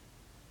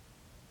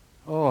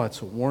 Oh,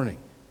 it's a warning.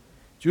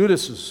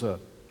 Judas is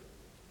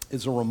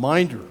a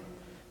reminder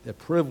that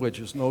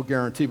privilege is no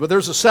guarantee. But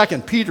there's a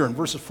second, Peter, in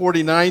verses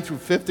 49 through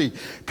 50.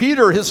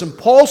 Peter, his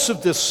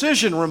impulsive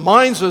decision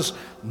reminds us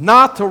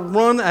not to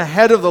run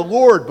ahead of the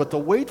Lord, but to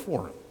wait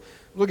for him.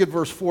 Look at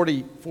verse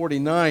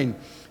 49.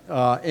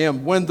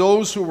 And when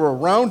those who were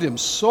around him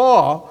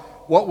saw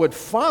what would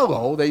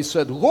follow, they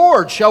said,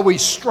 "Lord, shall we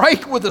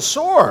strike with the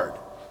sword?"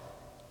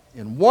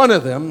 And one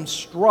of them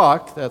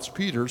struck, that's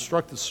Peter,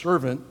 struck the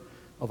servant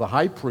of the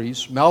high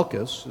priest,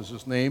 Malchus is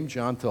his name,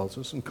 John tells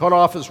us, and cut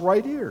off his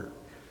right ear.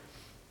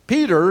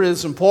 Peter,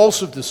 his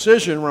impulsive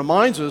decision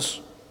reminds us,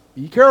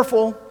 be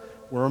careful.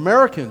 We're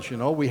Americans, you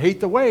know. We hate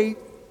to wait.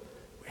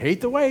 We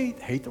hate to wait.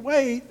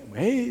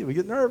 We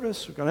get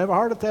nervous. We're going to have a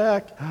heart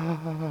attack.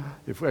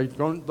 If I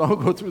don't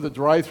go through the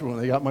drive-thru and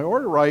they got my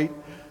order right,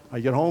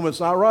 I get home, it's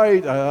not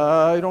right.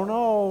 I don't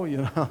know, you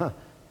know.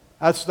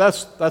 That's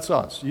us.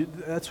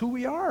 That's who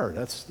we are.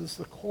 That's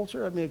the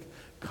culture. I mean, it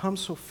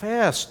comes so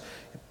fast.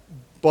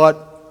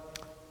 But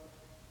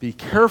be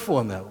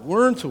careful in that.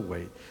 Learn to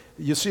wait.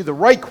 You see, the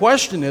right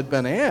question had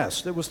been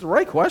asked. It was the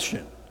right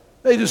question.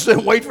 They just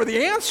didn't wait for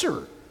the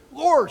answer.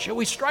 "Lord, shall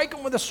we strike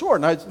him with a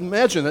sword?" And I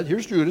imagine that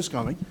here's Judas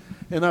coming.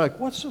 And they're like,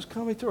 "What's this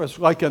coming through us?"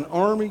 Like an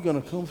army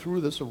going to come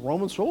through this of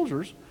Roman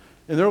soldiers.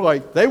 And they're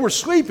like, they were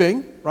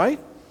sleeping, right?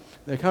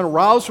 They kind of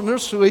roused from their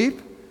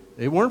sleep.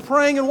 They weren't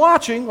praying and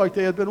watching like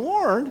they had been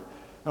warned.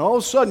 And all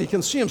of a sudden, you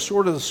can see them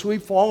sort of the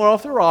sleep falling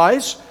off their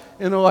eyes.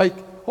 And they're like,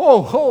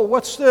 oh,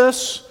 what's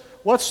this?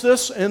 What's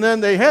this? And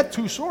then they had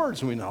two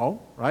swords, we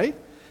know, right?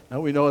 Now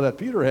we know that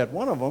Peter had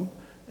one of them.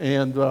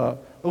 And,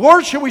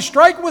 "Lord, shall we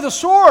strike with a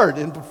sword?"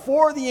 And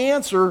before the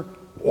answer,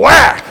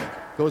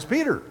 whack, goes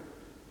Peter.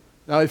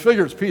 Now, I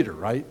figure it's Peter,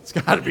 right? It's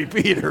got to be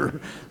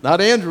Peter. Not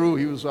Andrew.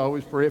 He was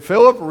always pretty.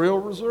 Philip, real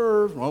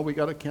reserved. Well, we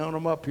got to count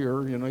him up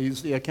here. You know,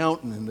 he's the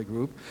accountant in the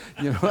group.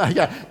 You know,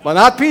 but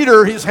not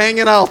Peter. He's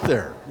hanging out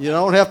there. You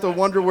don't have to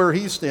wonder where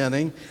he's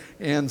standing.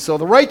 And so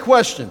the right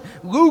question.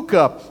 Luke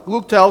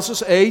tells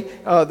us,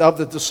 of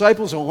the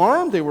disciples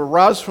alarmed, they were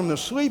roused from their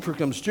sleep. Here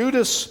comes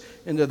Judas.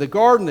 into the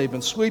garden. They've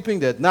been sleeping.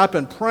 They had not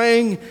been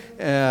praying.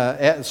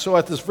 So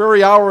at this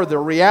very hour,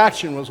 their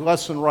reaction was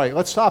less than right.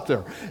 Let's stop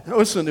there. Now,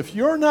 listen, if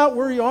you're not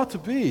where you ought to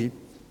be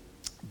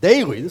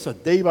daily, this is a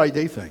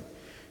day-by-day thing.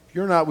 If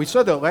you're not, we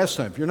said that last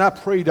time, if you're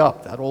not prayed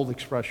up, that old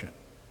expression,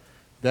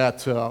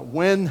 that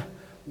when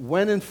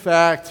in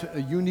fact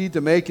you need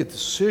to make a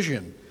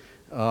decision,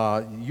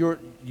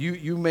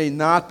 you may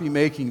not be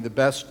making the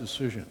best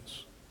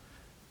decisions.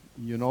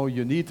 You know,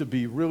 you need to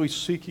be really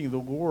seeking the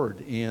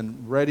Lord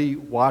and ready,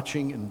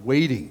 watching, and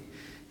waiting.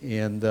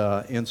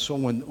 And so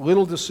when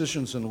little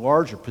decisions and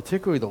larger,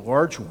 particularly the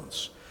large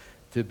ones,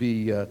 to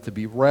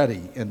be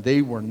ready, and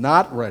they were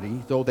not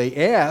ready, though they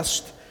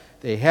asked,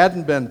 they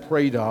hadn't been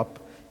prayed up,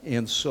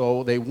 and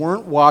so they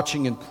weren't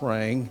watching and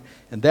praying,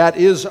 and that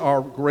is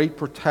our great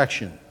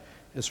protection,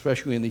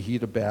 especially in the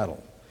heat of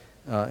battle,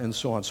 and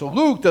so on. So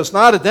Luke does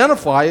not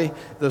identify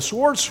the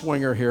sword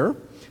swinger here.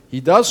 He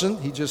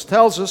doesn't. He just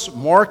tells us,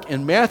 Mark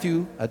and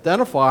Matthew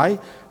identify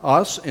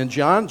us, and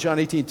John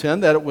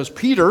 18:10, that it was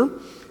Peter.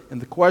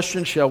 And the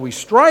question, shall we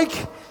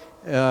strike?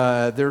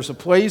 There is a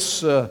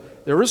place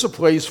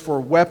for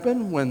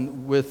weapon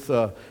with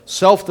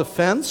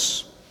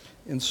self-defense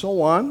and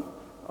so on.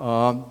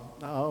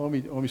 Let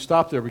me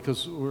stop there,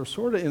 because we're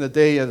sort of in a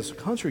day as a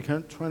country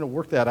kind of trying to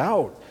work that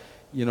out,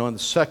 you know, in the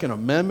Second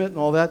Amendment and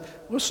all that.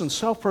 Listen,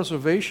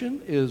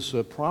 self-preservation is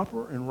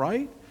proper and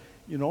right.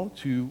 You know,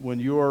 to when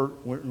you're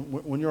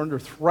under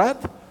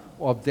threat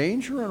of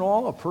danger and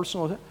all, a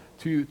personal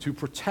to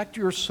protect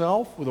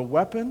yourself with a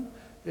weapon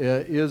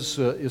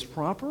is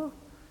proper.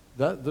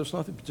 There's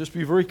nothing. Just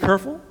be very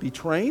careful, be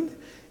trained,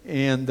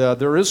 and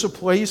there is a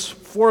place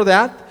for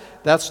that.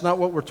 That's not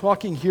what we're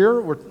talking here.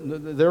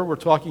 We're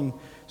talking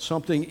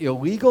something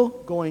illegal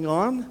going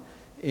on,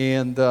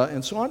 and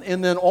so on.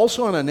 And then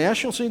also on a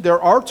national scene,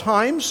 there are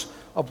times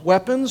of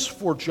weapons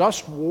for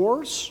just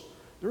wars.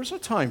 There's a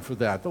time for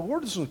that. The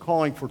Lord isn't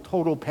calling for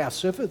total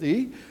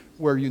passivity,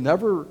 where you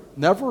never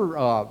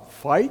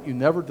fight, you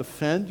never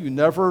defend, you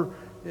never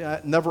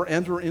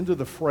enter into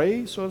the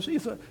fray. So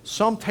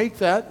some take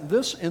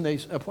this and they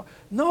apply.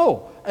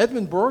 No,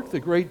 Edmund Burke,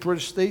 the great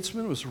British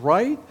statesman, was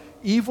right.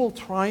 Evil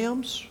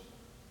triumphs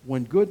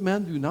when good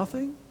men do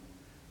nothing.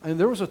 And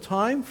there was a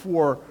time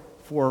for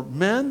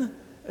men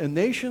and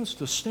nations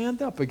to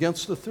stand up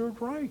against the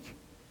Third Reich.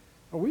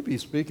 Well, we'd be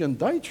speaking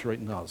Deutsch right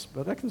now,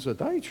 but that is a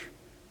Deutsch.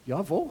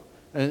 Jawohl,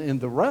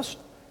 and the rest,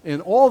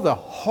 and all the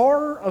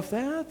horror of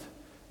that,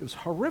 it was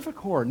horrific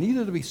horror,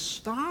 needed to be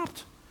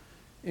stopped,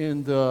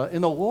 and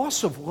the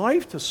loss of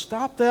life to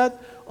stop that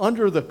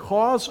under the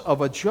cause of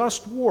a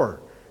just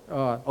war.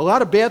 A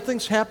lot of bad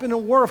things happen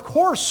in war, of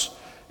course,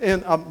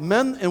 and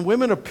men and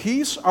women of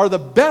peace are the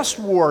best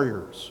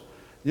warriors.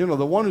 You know,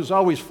 the one who's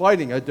always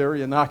fighting, I dare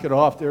you, knock it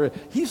off there.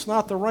 He's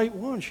not the right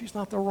one, she's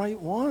not the right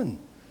one.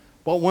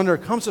 But when there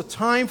comes a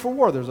time for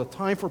war, there's a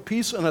time for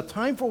peace and a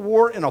time for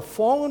war in a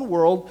fallen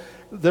world.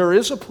 There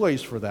is a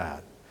place for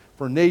that,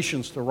 for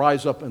nations to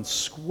rise up and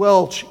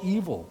squelch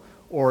evil,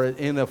 or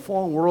in a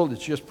fallen world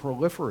it just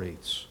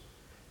proliferates.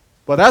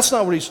 But that's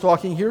not what he's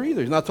talking here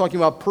either. He's not talking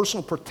about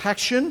personal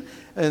protection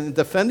and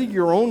defending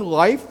your own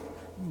life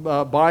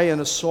by an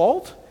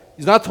assault.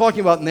 He's not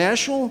talking about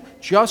national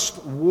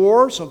just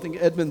war, something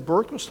Edmund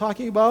Burke was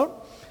talking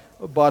about.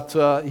 But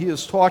he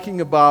is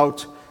talking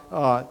about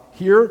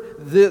here,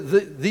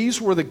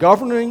 these were the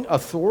governing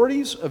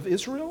authorities of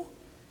Israel.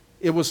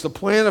 It was the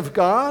plan of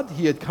God.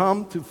 He had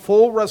come to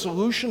full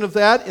resolution of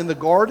that in the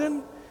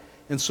garden.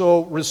 And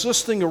so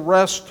resisting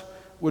arrest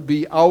would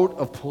be out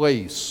of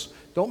place.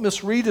 Don't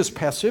misread as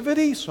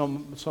passivity.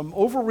 Some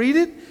overread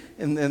it,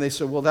 and they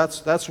say, well,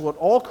 that's what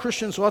all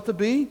Christians ought to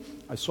be.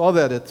 I saw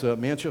that at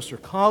Manchester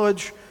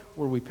College,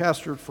 where we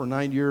pastored for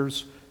 9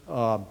 years.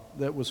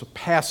 That was a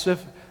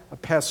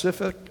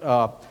pacific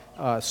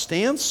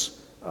stance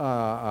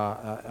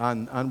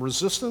on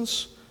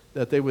resistance,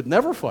 that they would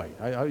never fight.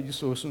 I used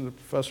to listen to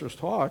professors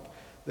talk,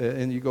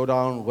 and you go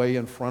down and lay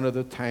in front of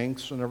the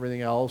tanks and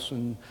everything else,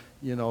 and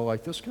you know,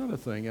 like this kind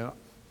of thing.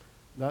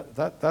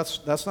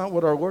 That's not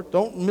what our Lord.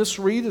 Don't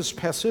misread his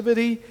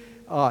passivity.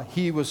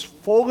 He was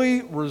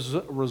fully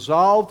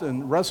resolved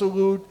and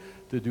resolute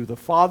to do the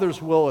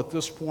Father's will at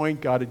this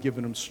point. God had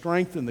given him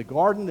strength in the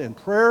garden and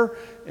prayer,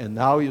 and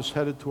now he is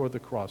headed toward the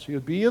cross. He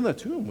would be in the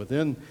tomb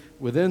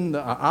within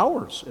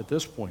hours at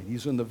this point.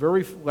 He's in the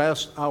very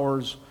last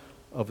hours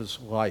of his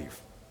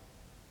life.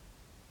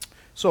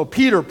 So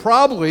Peter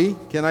probably,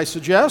 can I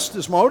suggest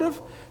his motive?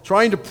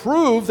 Trying to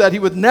prove that he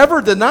would never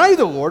deny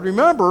the Lord.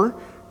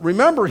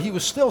 Remember, he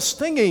was still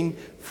stinging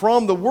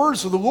from the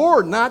words of the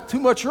Lord not too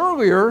much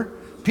earlier.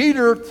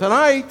 Peter,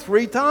 tonight,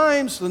 3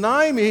 times,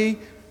 deny me.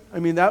 I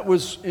mean, that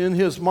was in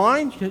his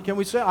mind. Can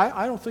we say?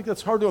 I don't think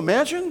that's hard to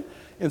imagine.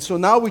 And so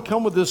now we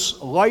come with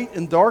this light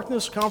and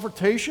darkness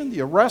confrontation,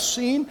 the arrest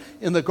scene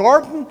in the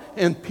garden,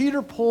 and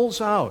Peter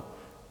pulls out.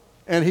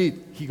 And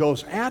he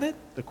goes at it.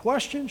 The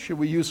question, should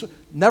we use it?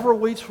 Never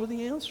waits for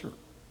the answer.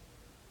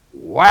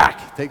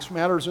 Whack! Takes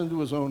matters into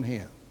his own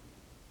hand.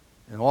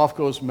 And off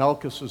goes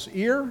Malchus's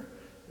ear.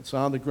 It's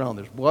on the ground.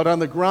 There's blood on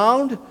the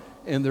ground,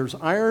 and there's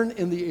iron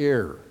in the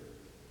air.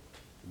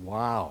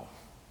 Wow.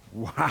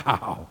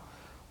 Wow.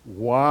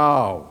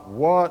 Wow.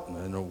 What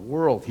in the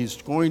world?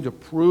 He's going to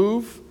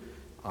prove,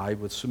 I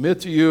would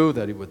submit to you,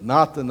 that he would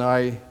not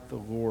deny the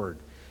Lord.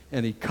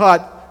 And he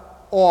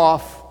cut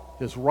off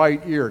his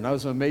right ear. Now,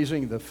 it's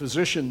amazing. The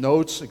physician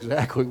notes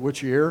exactly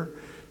which ear.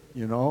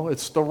 You know,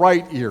 it's the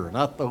right ear,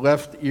 not the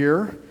left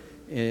ear.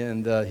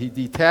 And he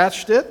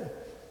detached it,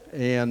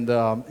 and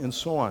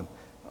so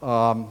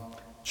on.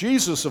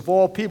 Jesus, of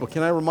all people,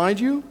 can I remind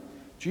you?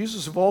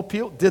 Jesus, of all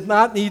people, did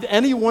not need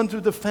anyone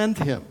to defend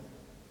him.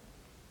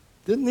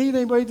 Didn't need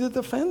anybody to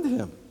defend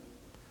him.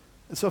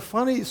 It's a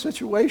funny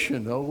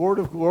situation. The Lord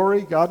of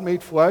glory, God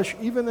made flesh,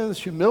 even in his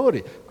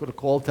humility, could have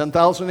called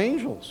 10,000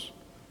 angels.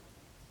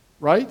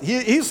 Right?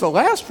 He's the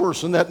last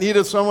person that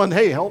needed someone,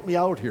 hey, help me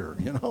out here,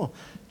 you know.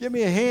 Give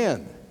me a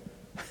hand.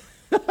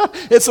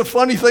 It's a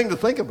funny thing to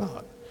think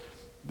about.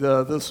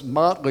 This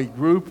motley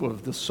group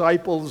of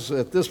disciples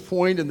at this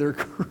point in their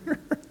career.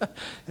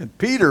 And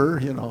Peter,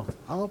 you know,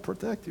 I'll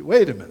protect you.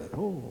 Wait a minute.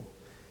 Oh,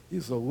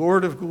 he's the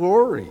Lord of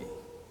glory.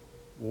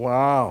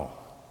 Wow.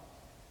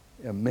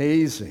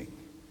 Amazing.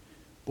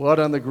 Blood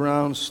on the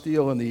ground,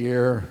 steel in the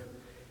air.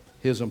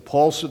 His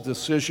impulsive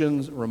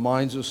decisions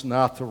reminds us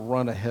not to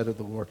run ahead of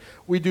the Lord.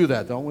 We do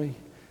that, don't we?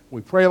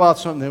 We pray about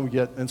something, then we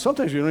get, and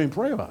sometimes you don't even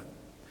pray about it.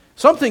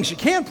 Some things you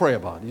can't pray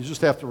about. You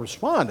just have to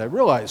respond, I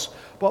realize.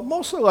 But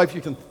most of life,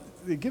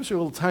 it gives you a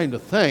little time to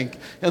think.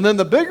 And then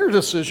the bigger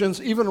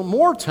decisions, even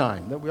more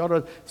time, that we ought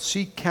to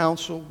seek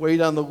counsel, wait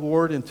on the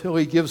Lord until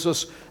he gives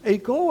us a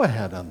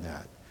go-ahead on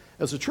that.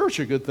 As a church,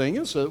 a good thing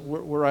is that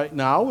we're right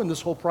now in this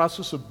whole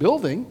process of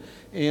building,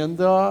 and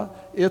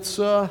it's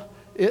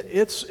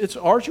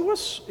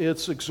arduous,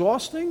 it's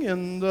exhausting,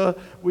 and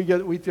we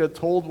get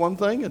told one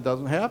thing, it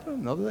doesn't happen,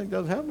 another thing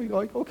doesn't happen. We go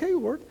like, okay,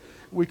 Lord.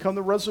 We come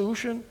to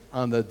resolution.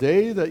 On the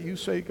day that you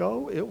say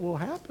go, it will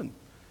happen.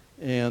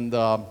 And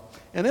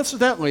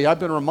incidentally, I've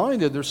been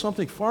reminded there's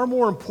something far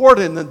more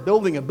important than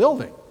building a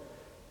building.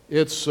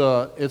 It's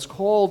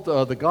called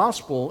the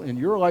gospel in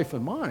your life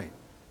and mine,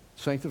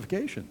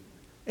 sanctification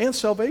and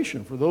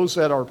salvation for those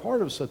that are part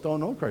of us that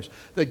don't know Christ.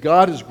 That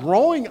God is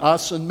growing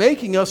us and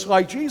making us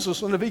like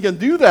Jesus, and if he can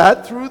do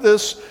that through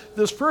this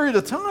period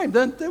of time,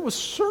 then it was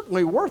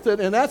certainly worth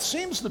it, and that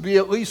seems to be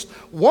at least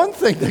one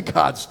thing that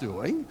God's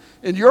doing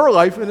in your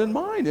life and in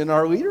mine, in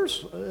our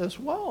leaders as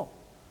well.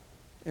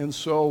 And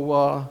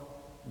so,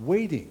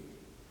 waiting.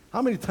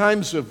 How many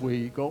times have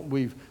we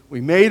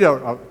made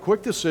a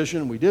quick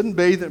decision, we didn't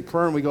bathe in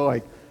prayer, and we go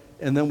like,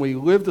 and then we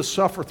live to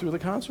suffer through the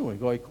consequence.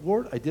 We go like,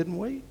 Lord, I didn't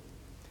wait.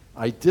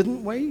 I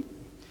didn't wait.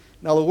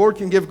 Now, the Lord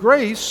can give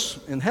grace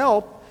and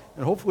help,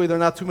 and hopefully there are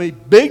not too many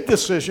big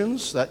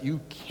decisions that you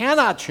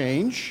cannot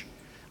change.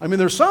 I mean,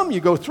 there's some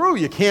you go through,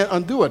 you can't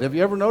undo it. Have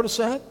you ever noticed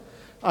that?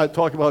 I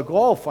talk about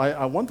golf.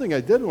 One thing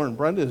I did learn,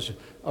 Brenda, is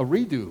a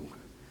redo.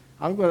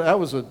 That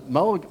was a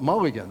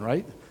mulligan,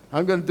 right?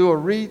 I'm going to do a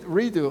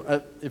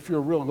redo. If you're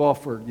a real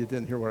golfer, you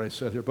didn't hear what I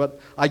said here. But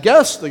I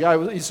guess the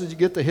guy, he said you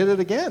get to hit it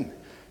again.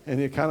 And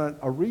you kind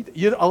of,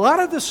 a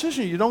lot of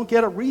decisions you don't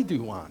get a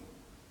redo on.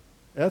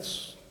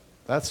 That's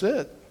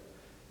it.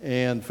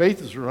 And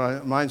Faith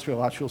reminds me a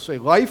lot. She'll say,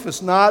 life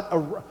is not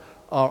what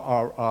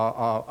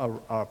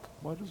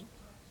is it?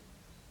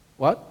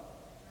 What?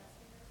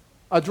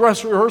 A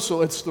dress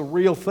rehearsal. It's the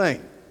real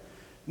thing.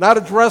 Not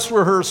a dress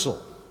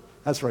rehearsal.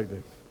 That's right,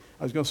 babe.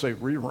 I was going to say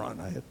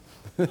rerun.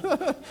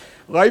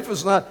 Life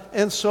is not.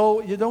 And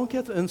so you don't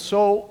get to. And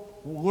so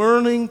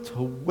learning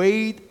to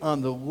wait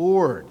on the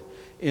Lord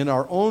in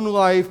our own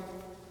life,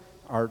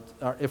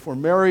 if we're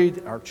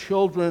married, our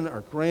children,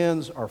 our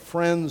grands, our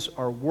friends,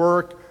 our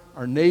work,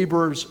 our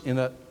neighbors, in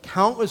a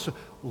countless,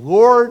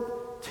 Lord,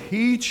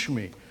 teach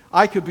me.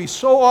 I could be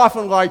so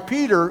often like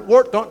Peter,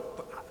 Lord,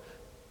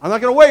 I'm not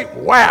going to wait,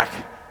 whack.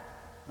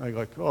 I go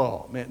like,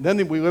 oh, man.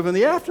 Then we live in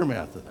the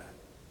aftermath of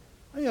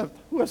that.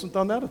 Who hasn't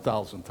done that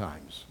 1,000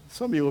 times?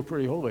 Some of you look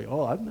pretty holy.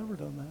 Oh, I've never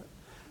done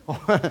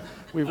that.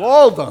 We've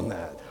all done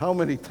that. How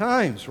many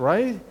times,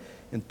 right?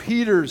 And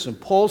Peter's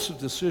impulsive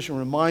decision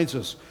reminds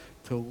us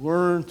to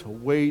learn to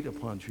wait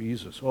upon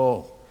Jesus.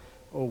 Oh,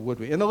 would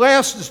we? And the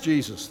last is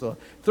Jesus. The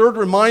third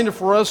reminder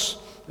for us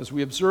as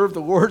we observe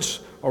the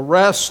Lord's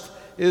arrest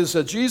is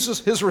that Jesus,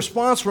 his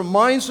response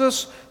reminds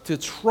us to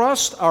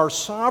trust our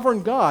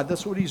sovereign God.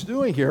 That's what he's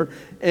doing here.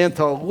 And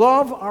to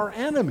love our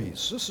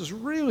enemies. This is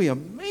really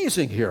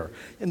amazing here.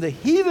 In the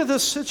heat of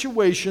this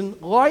situation,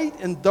 light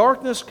and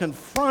darkness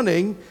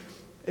confronting,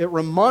 it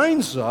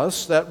reminds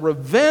us that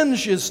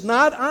revenge is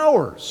not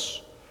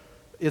ours.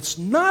 It's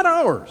not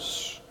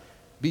ours.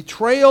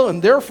 Betrayal,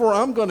 and therefore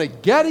I'm going to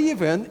get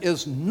even,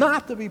 is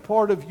not to be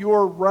part of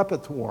your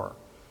repertoire.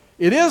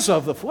 It is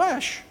of the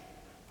flesh.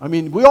 I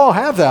mean, we all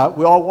have that.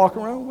 We all walk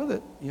around with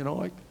it. You know,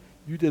 like,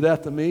 you did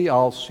that to me,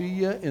 I'll see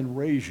you and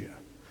raise you.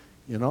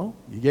 You know,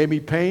 you gave me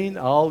pain,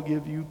 I'll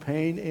give you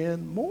pain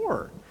and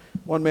more.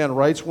 One man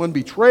writes, when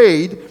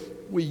betrayed,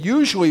 we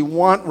usually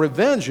want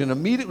revenge and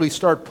immediately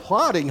start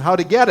plotting how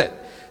to get it.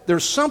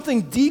 There's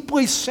something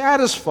deeply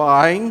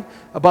satisfying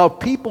about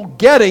people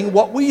getting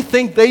what we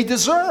think they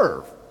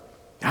deserve.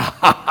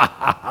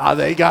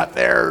 They got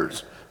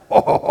theirs.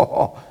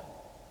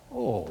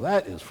 Oh,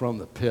 that is from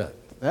the pit.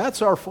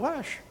 That's our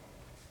flesh.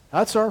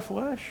 That's our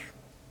flesh.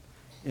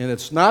 And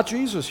it's not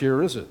Jesus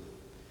here, is it?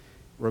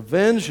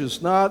 Revenge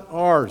is not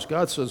ours.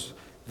 God says,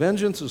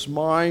 vengeance is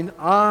mine.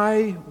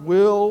 I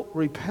will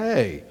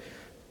repay.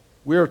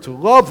 We are to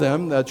love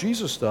them, that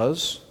Jesus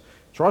does,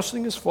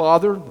 trusting his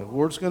Father. The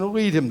Lord's going to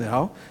lead him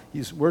now.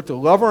 We're to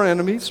love our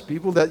enemies,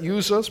 people that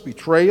use us,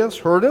 betray us,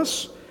 hurt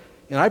us.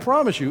 And I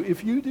promise you,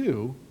 if you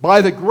do,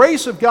 by the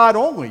grace of God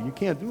only, you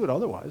can't do it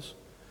otherwise,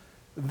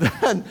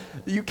 then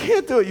you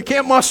can't do it. You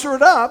can't muster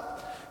it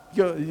up.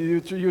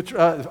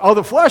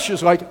 The flesh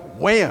is like,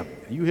 wham,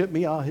 you hit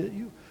me, I'll hit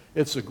you.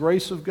 It's the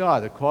grace of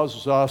God that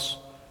causes us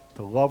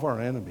to love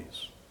our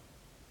enemies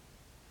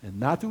and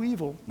not do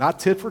evil, not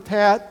tit for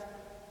tat,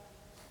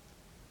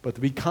 but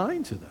to be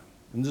kind to them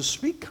and to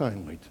speak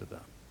kindly to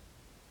them.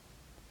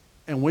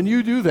 And when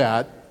you do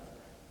that,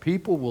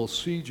 people will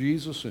see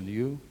Jesus in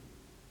you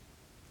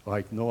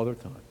like no other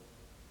time.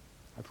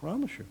 I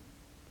promise you.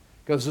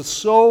 Because it's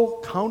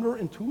so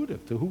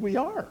counterintuitive to who we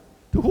are,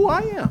 to who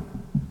I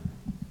am.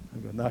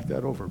 I'm going to knock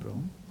that over,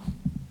 Bill.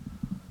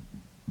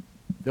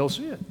 They'll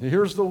see it. And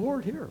here's the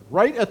Lord here.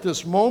 Right at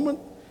this moment,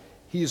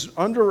 he's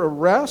under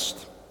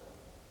arrest,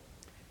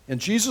 and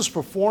Jesus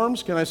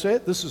performs, can I say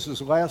it? This is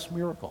his last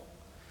miracle.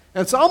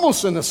 And it's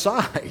almost an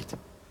aside.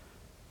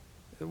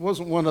 It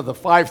wasn't one of the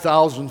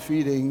 5,000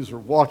 feedings or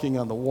walking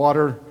on the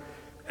water,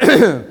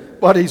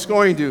 but he's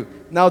going to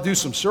now do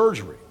some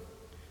surgery.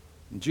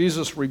 And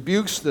Jesus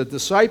rebukes the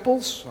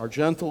disciples. Our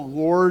gentle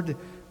Lord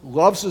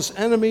loves his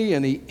enemy,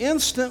 and he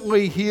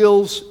instantly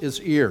heals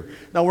his ear.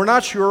 Now, we're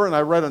not sure, and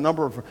I read a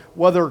number of,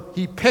 whether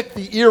he picked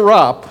the ear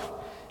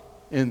up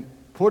and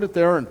put it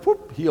there and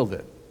whoop, healed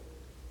it.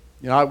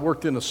 You know, I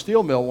worked in a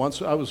steel mill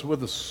once. I was with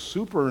the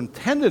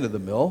superintendent of the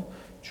mill,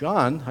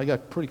 John. I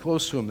got pretty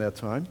close to him that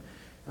time,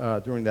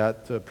 during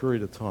that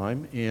period of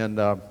time, and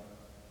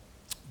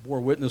bore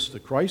witness to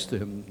Christ to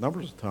him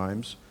numbers of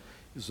times.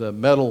 He's a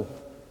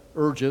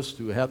metallurgist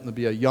who happened to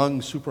be a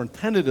young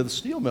superintendent of the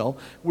steel mill.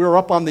 We were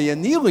up on the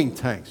annealing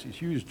tanks, these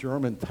huge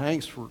German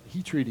tanks for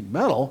heat-treating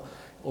metal,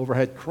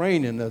 overhead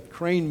crane, and the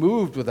crane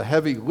moved with a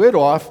heavy lid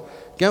off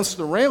against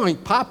the railing,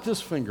 popped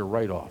his finger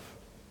right off.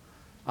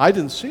 I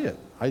didn't see it.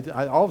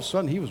 All of a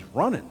sudden, he was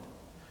running.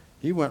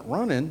 He went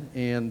running,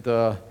 and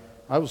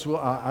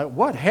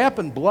what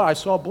happened? Blood. I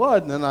saw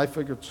blood, and then I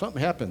figured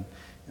something happened.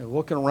 And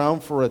looking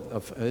around for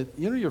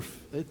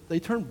they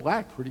turn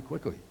black pretty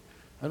quickly.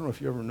 I don't know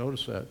if you ever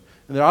noticed that.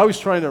 And they're always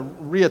trying to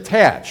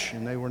reattach,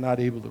 and they were not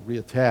able to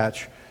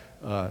reattach,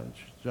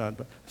 John.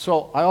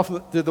 So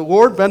did the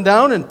Lord bend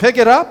down and pick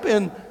it up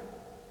and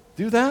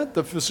do that?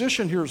 The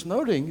physician here is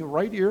noting your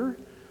right ear,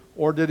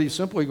 or did he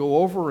simply go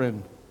over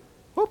and,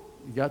 whoop,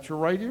 you got your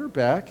right ear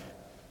back?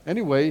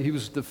 Anyway, he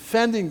was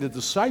defending the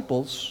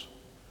disciples.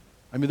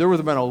 I mean, there would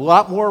have been a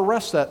lot more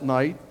arrests that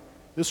night.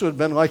 This would have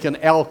been like an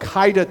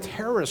Al-Qaeda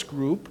terrorist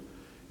group,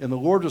 and the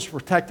Lord was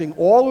protecting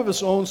all of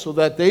his own so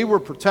that they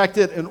were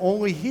protected and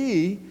only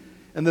he,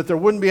 and that there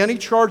wouldn't be any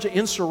charge of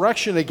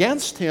insurrection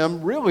against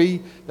him,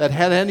 really, that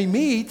had any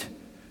meat.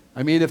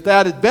 I mean, if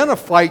that had been a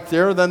fight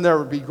there, then there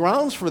would be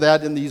grounds for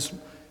that in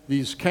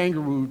these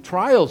kangaroo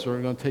trials that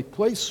are going to take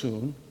place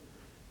soon.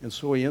 And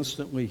so he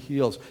instantly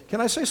heals.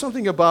 Can I say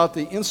something about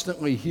the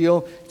instantly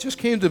heal? It just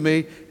came to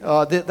me.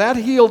 That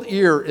healed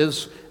ear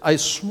is a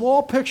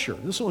small picture.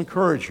 This will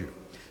encourage you.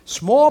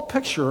 Small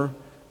picture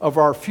of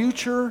our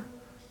future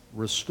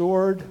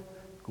restored,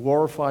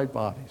 glorified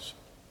bodies.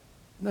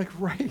 Isn't that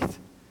great?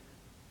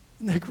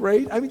 Isn't that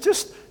great? I mean,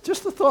 just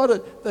the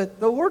thought that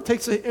the Lord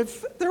takes there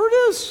it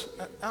is.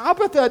 I'll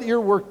bet that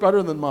ear worked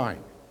better than mine.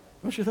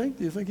 Don't you think?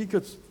 Do you think he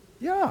could?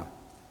 Yeah,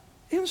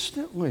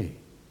 instantly.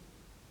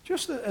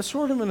 Just a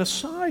sort of an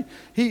aside.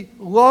 He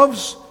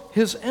loves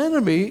his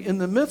enemy in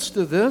the midst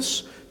of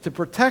this to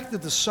protect the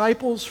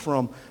disciples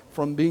from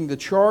being the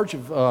charge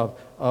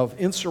of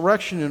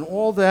insurrection and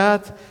all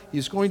that.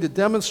 He's going to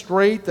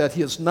demonstrate that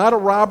he is not a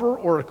robber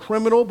or a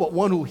criminal, but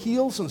one who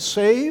heals and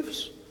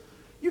saves.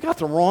 You got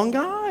the wrong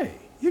guy.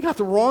 You got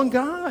the wrong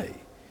guy.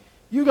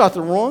 You got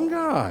the wrong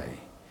guy.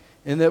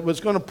 And that was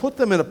going to put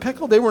them in a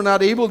pickle. They were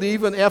not able to,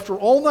 even after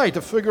all night,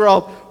 to figure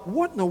out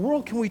what in the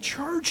world can we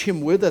charge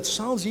him with that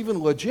sounds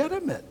even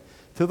legitimate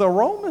to the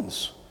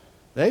Romans.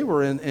 They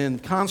were in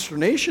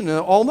consternation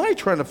all night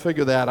trying to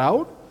figure that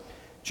out.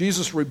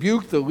 Jesus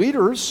rebuked the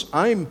leaders.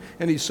 And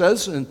he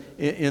says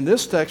in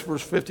this text,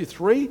 verse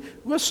 53,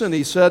 listen,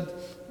 he said,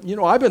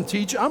 I've been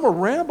teaching. I'm a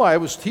rabbi. I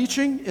was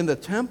teaching in the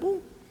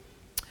temple.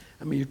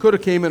 I mean, you could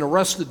have came and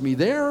arrested me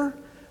there.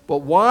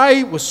 But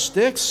why with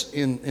sticks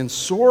and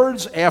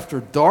swords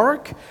after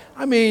dark?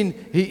 I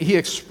mean, he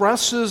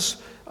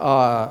expresses,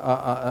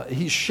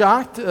 he's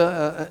shocked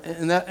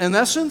in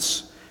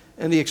essence,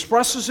 and he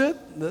expresses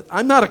it, that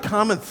I'm not a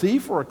common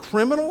thief or a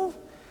criminal.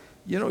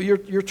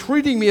 You're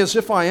treating me as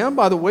if I am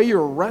by the way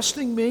you're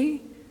arresting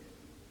me.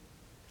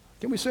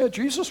 Can we say that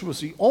Jesus was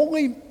the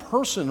only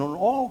person in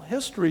all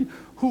history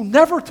who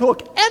never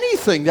took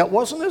anything that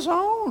wasn't his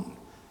own?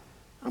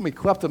 I mean,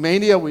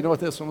 kleptomania, we know what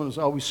that is. Someone who's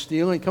always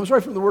stealing. It comes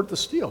right from the word to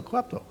steal,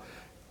 klepto.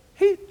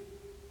 He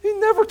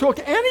never took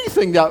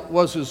anything that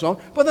was his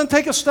own. But then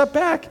take a step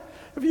back.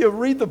 If you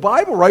read the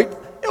Bible right,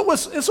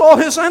 it's all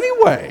his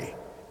anyway.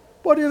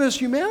 But in his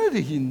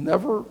humanity, he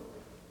never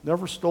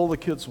stole the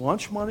kids'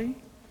 lunch money,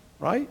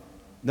 right?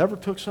 Never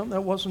took something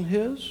that wasn't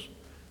his.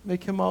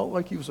 Make him out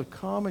like he was a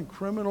common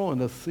criminal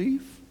and a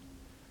thief.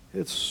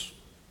 It's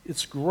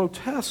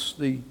grotesque,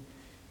 the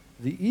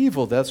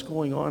evil that's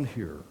going on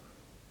here.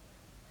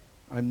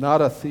 I'm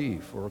not a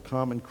thief or a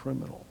common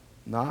criminal.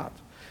 Not.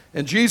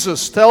 And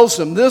Jesus tells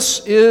him,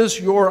 this is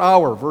your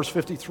hour, verse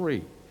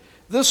 53.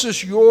 This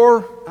is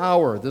your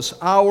hour, this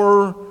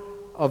hour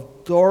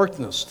of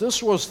darkness.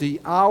 This was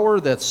the hour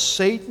that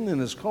Satan and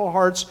his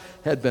cohorts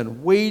had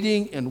been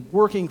waiting and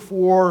working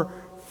for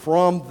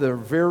from the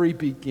very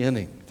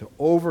beginning, to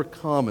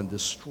overcome and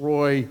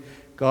destroy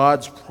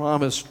God's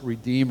promised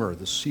Redeemer,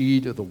 the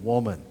seed of the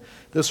woman.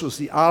 This was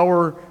the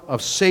hour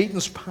of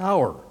Satan's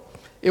power.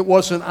 It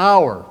was an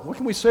hour. What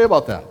can we say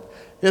about that?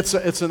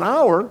 It's an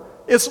hour.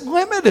 It's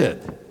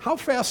limited. How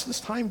fast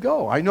does time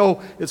go? I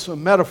know it's a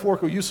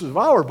metaphorical use of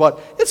hour, but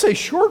it's a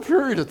short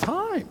period of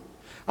time.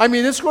 I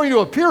mean, it's going to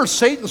appear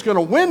Satan's going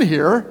to win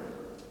here,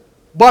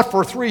 but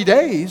for 3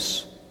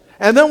 days.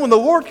 And then when the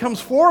Lord comes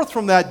forth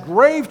from that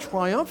grave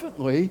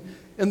triumphantly,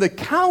 in the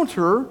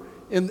counter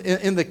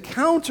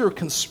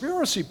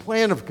conspiracy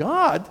plan of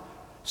God,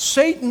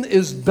 Satan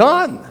is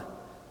done.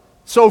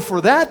 So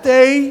for that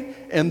day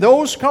and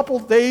those couple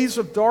days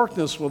of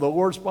darkness with the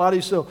Lord's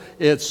body still,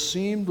 it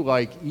seemed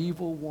like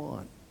evil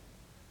won.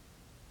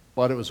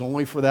 But it was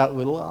only for that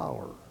little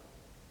hour.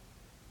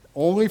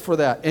 Only for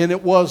that. And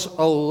it was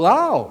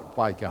allowed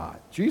by God.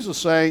 Jesus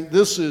saying,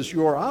 this is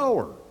your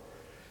hour.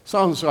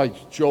 Sounds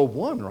like Job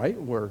 1, right?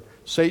 Where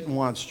Satan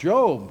wants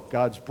Job.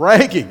 God's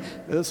bragging.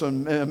 This is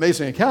an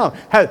amazing account.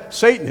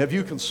 Satan, have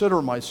you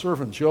considered my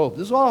servant Job?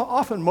 This is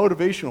often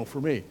motivational for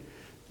me.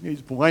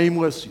 He's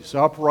blameless. He's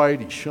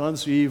upright. He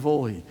shuns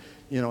evil.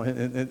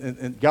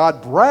 And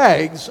God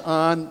brags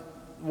on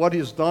what he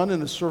has done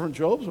in his servant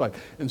Job's life.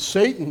 And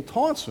Satan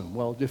taunts him.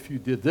 Well, if you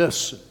did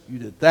this, you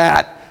did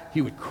that,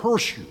 he would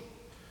curse you.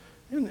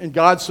 And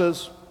God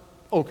says,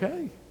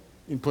 okay.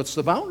 He puts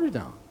the boundary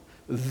down.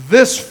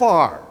 This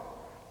far,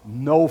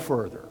 no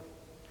further.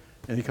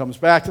 And he comes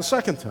back the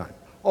second time.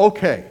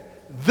 Okay,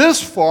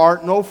 this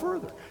far, no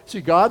further.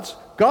 See, God's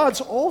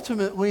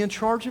ultimately in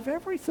charge of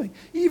everything.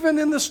 Even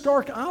in this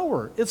dark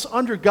hour, it's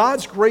under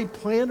God's great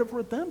plan of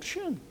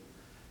redemption.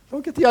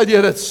 Don't get the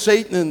idea that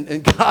Satan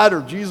and God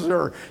or Jesus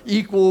are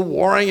equal,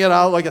 warring it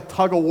out like a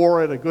tug of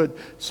war at a good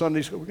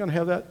Sunday school. We're going to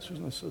have that,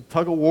 Susan, a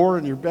tug of war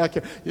in your back.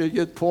 You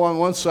get pulled on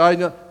one side.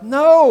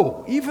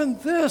 No, even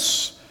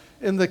this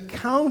in the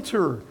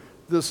counter,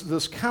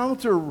 this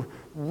counter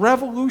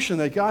revolution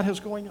that God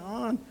has going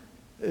on,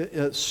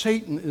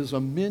 Satan is a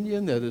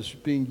minion that is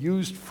being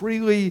used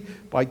freely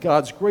by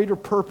God's greater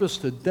purpose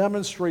to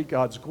demonstrate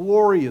God's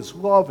glory, His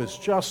love, His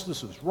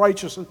justice, His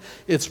righteousness.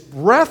 It's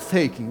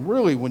breathtaking,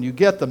 really, when you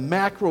get the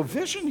macro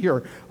vision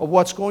here of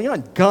what's going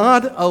on.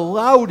 God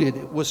allowed it.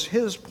 It was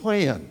His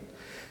plan.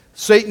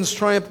 Satan's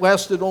triumph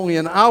lasted only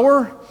an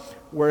hour,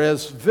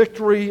 whereas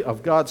victory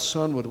of God's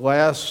Son would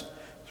last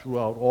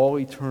throughout all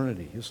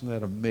eternity. Isn't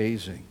that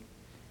amazing?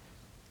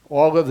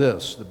 All of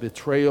this, the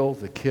betrayal,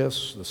 the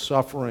kiss, the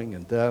suffering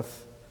and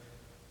death,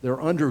 they're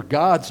under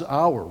God's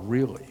hour,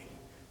 really.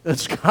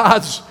 That's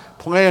God's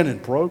plan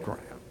and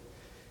program.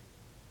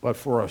 But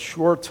for a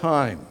short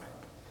time,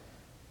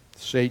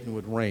 Satan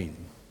would reign.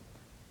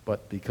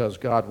 But because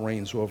God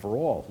reigns over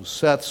all, who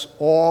sets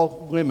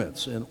all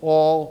limits and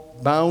all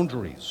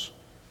boundaries,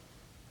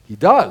 He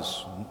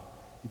does.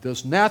 He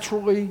does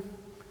naturally.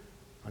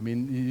 I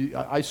mean,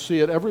 I see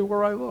it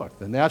everywhere I look.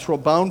 The natural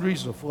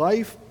boundaries of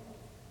life.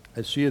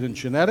 I see it in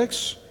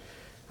genetics.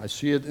 I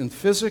see it in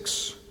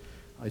physics.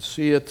 I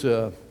see it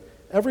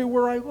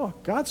everywhere I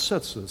look. God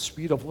sets the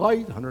speed of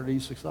light,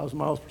 186,000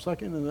 miles per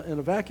second in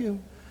a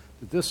vacuum.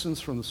 The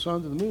distance from the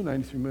sun to the moon,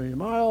 93 million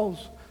miles,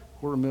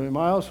 250,000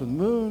 miles from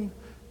the moon.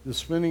 The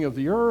spinning of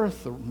the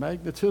earth, the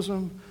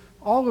magnetism,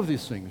 all of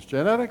these things.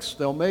 Genetics,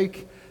 they'll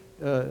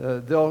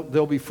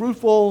be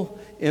fruitful,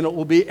 and it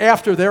will be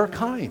after their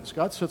kinds.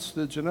 God sets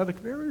the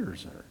genetic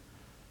barriers there.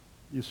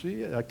 You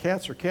see,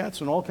 cats are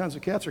cats, and all kinds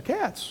of cats are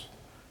cats.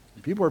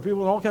 And people are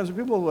people, and all kinds of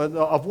people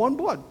of one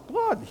blood,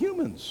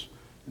 humans,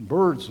 and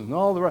birds, and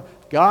all the rest.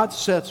 God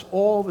sets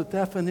all the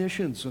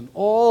definitions and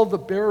all the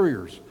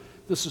barriers.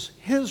 This is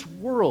His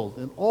world,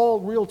 and all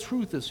real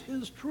truth is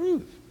His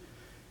truth.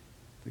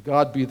 To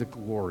God be the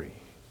glory.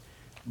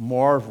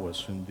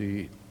 Marvelous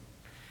indeed.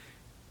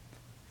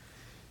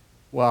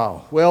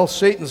 Wow. Well,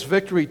 Satan's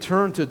victory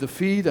turned to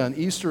defeat on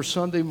Easter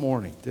Sunday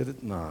morning, did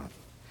it not?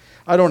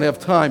 I don't have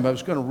time. I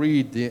was going to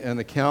read an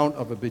account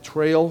of a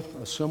betrayal,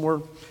 a similar,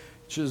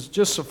 which is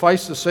just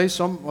suffice to say,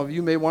 some of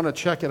you may want to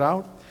check it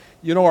out.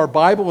 You know, our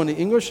Bible in the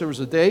English, there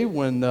was a day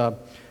when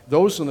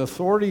those in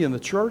authority in the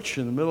church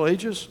in the Middle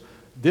Ages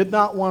did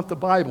not want the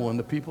Bible in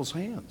the people's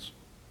hands.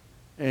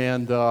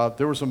 And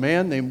there was a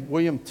man named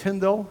William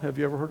Tyndale. Have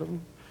you ever heard of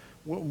him?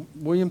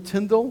 William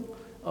Tyndale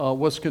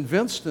was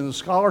convinced in his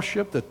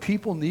scholarship that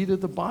people needed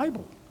the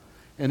Bible.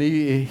 And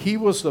he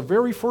was the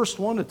very first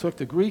one that took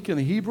the Greek and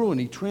the Hebrew and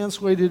he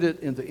translated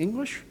it into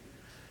English.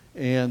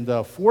 And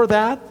for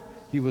that,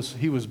 he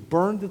was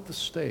burned at the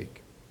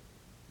stake.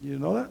 You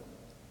know that?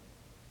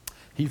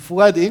 He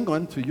fled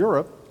England to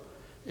Europe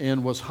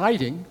and was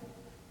hiding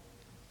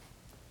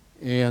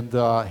and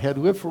had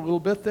lived for a little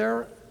bit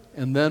there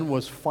and then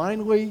was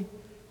finally,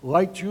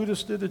 like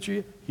Judas did to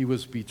Jesus, he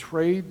was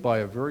betrayed by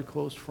a very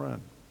close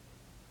friend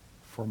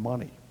for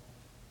money.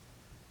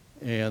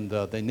 And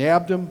they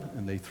nabbed him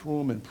and they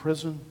threw him in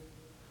prison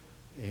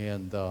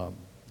and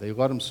they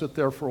let him sit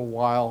there for a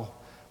while.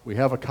 We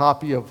have a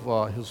copy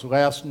of his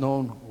last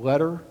known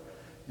letter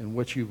in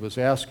which he was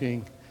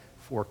asking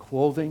for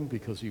clothing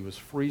because he was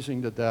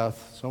freezing to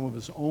death, some of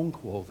his own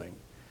clothing,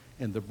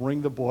 and to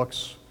bring the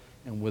books,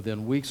 and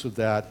within weeks of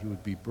that he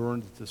would be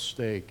burned at the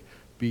stake,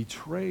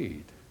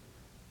 betrayed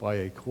by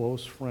a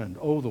close friend.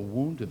 Oh, the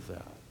wound of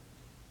that.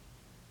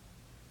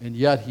 And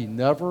yet he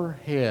never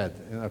had,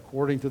 and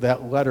according to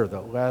that letter,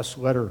 that last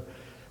letter,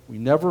 we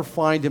never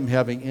find him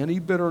having any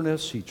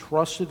bitterness. He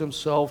trusted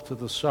himself to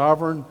the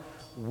sovereign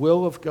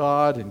will of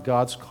God and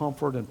God's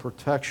comfort and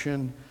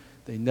protection.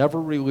 They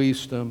never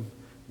released him.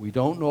 We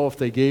don't know if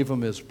they gave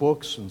him his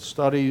books and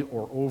study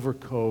or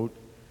overcoat,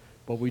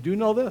 but we do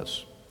know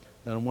this.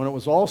 And when it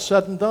was all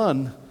said and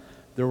done,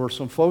 there were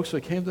some folks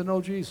that came to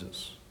know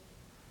Jesus.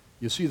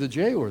 You see, the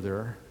jailer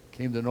there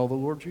came to know the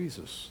Lord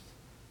Jesus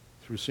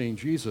through seeing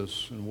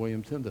Jesus and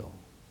William Tyndale.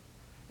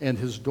 And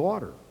his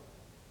daughter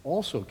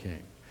also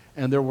came.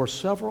 And there were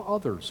several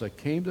others that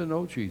came to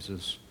know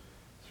Jesus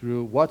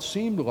through what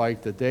seemed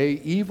like the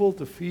day evil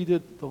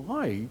defeated the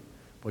light,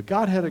 but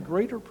God had a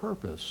greater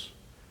purpose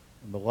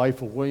in the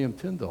life of William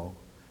Tyndale,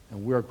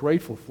 and we're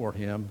grateful for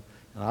him.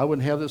 And I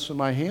wouldn't have this in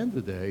my hand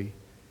today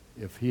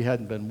if he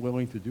hadn't been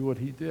willing to do what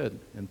he did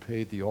and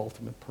paid the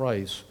ultimate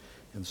price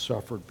and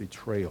suffered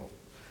betrayal.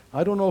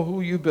 I don't know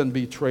who you've been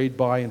betrayed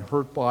by and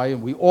hurt by,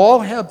 and we all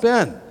have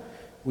been.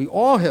 We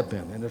all have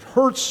been, and it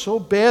hurts so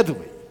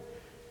badly.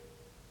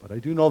 But I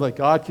do know that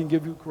God can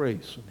give you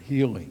grace and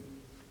healing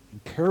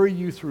and carry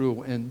you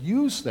through and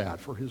use that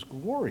for his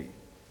glory.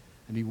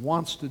 And he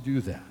wants to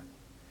do that.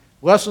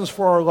 Lessons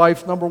for our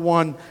life. Number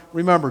one,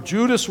 remember,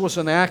 Judas was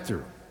an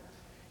actor.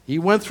 He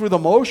went through the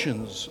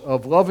motions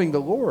of loving the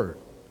Lord,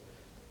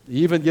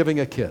 even giving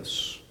a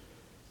kiss.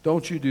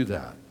 Don't you do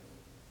that.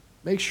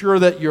 Make sure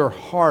that your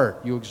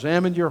heart, you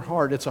examine your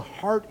heart. It's a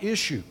heart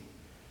issue.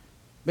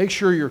 Make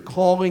sure your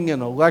calling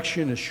and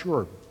election is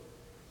sure.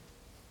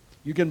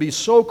 You can be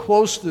so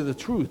close to the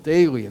truth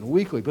daily and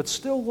weekly, but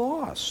still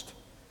lost.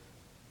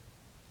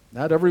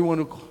 Not everyone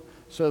who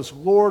says,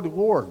 Lord,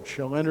 Lord,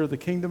 shall enter the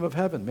kingdom of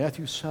heaven.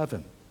 Matthew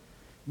 7.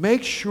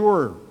 Make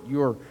sure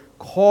your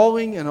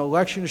calling and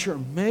election is sure.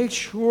 Make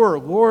sure,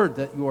 Lord,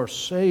 that you are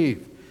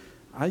saved.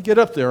 I get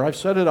up there, I've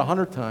said it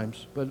 100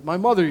 times, but my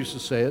mother used to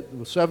say it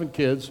with 7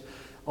 kids.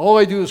 All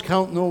I do is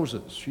count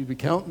noses. She'd be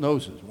counting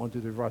noses. 1, 2,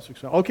 3, 4, 5,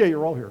 6, 7. Okay,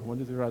 you're all here. 1,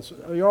 2, 3, 4, 5,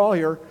 6. You're all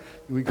here.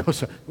 We go 1,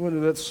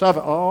 2, 3,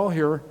 7. All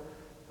here.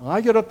 When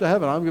I get up to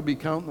heaven, I'm going to be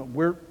counting.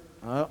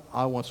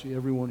 I want to see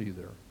every one of you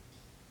there.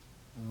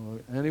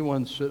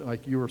 Anyone sit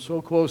like you were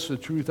so close to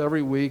the truth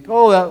every week.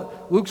 Oh,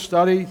 that Luke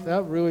study,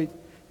 that really,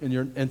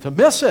 and to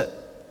miss it,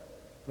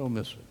 don't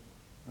miss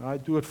it. I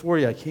do it for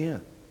you. I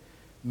can't.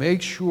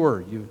 Make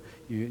sure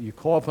you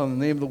call upon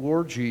the name of the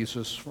Lord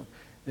Jesus.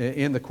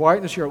 In the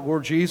quietness of your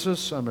Lord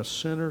Jesus, I'm a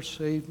sinner,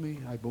 save me.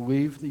 I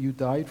believe that you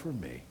died for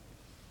me.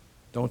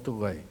 Don't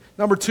delay.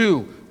 Number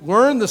 2,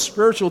 learn the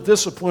spiritual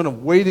discipline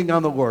of waiting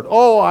on the Lord.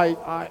 Oh,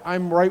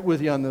 I'm right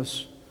with you on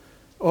this.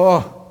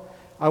 Oh,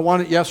 I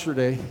want it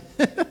yesterday.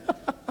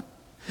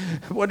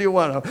 What do you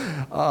want?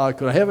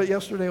 Could I have it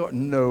yesterday?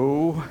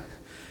 No.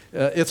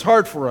 It's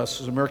hard for us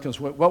as Americans.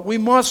 What we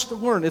must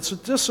learn, it's a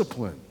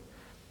discipline,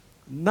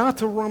 not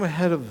to run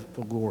ahead of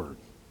the Lord.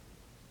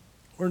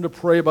 Learn to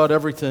pray about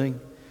everything.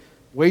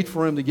 Wait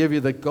for him to give you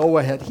the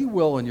go-ahead. He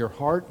will in your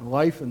heart and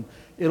life, and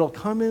it'll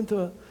come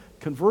into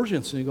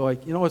convergence, and you go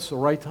like, it's the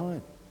right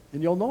time.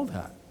 And you'll know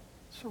that.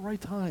 It's the right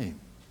time.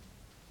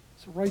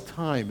 It's the right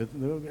time.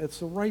 It's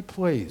the right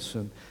place.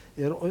 And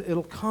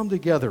it'll come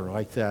together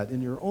like that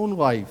in your own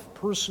life,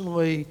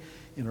 personally,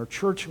 in our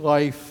church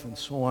life, and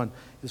so on.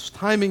 His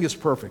timing is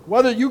perfect,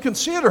 whether you can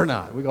see it or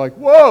not. We go like,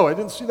 whoa, I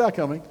didn't see that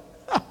coming.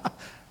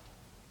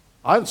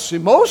 I see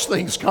most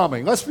things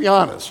coming, let's be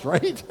honest,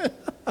 right?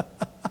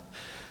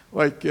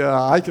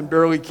 I can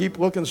barely keep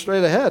looking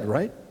straight ahead,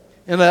 right?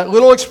 And that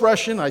little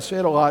expression, I say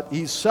it a lot,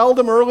 he's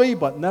seldom early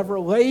but never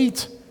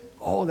late.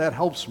 Oh, that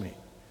helps me.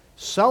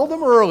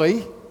 Seldom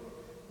early.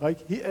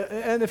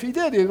 And if he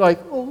did, he'd be like,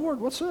 oh,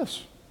 Lord, what's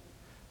this?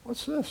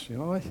 What's this?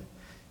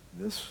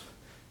 This.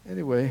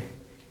 Anyway,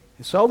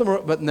 seldom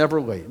early but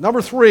never late.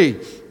 Number 3,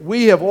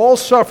 we have all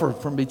suffered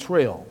from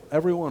betrayal.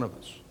 Every one of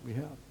us. We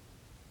have.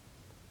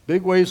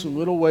 Big ways and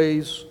little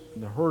ways,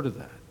 and the hurt of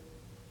that.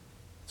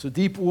 It's a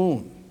deep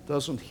wound.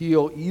 Doesn't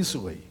heal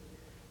easily.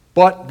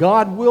 But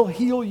God will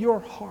heal your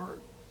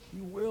heart.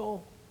 He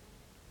will.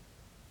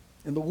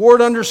 And the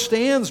Lord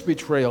understands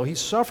betrayal. He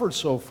suffered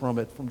so from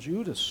it, from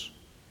Judas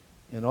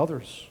and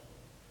others.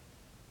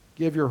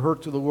 Give your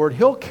hurt to the Lord.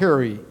 He'll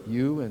carry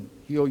you and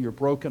heal your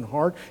broken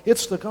heart.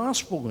 It's the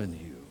gospel in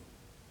you.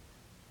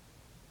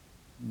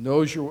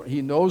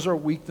 He knows our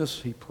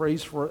weakness. He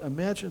prays for it.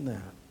 Imagine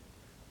that.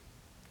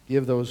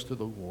 Give those to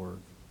the Lord.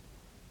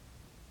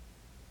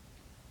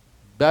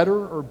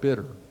 Better or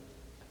bitter?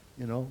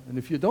 And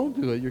if you don't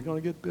do it, you're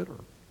going to get bitter.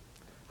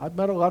 I've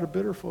met a lot of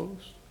bitter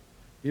folks,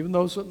 even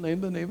those that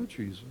name the name of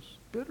Jesus.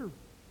 Bitter.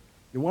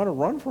 You want to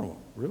run from them,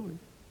 really.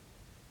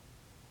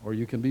 Or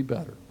you can be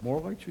better, more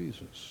like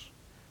Jesus.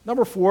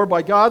 Number 4,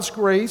 by God's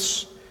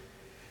grace,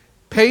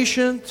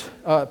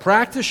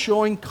 practice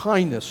showing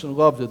kindness and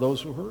love to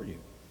those who hurt you.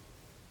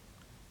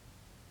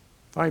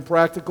 Find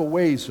practical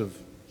ways of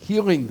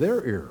healing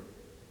their ear,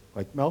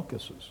 like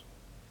Malchus's.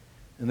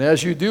 And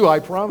as you do, I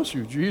promise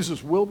you,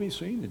 Jesus will be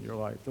seen in your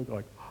life. They'll go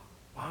like,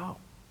 wow,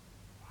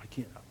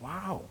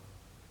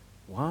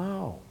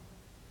 wow.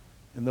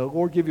 And the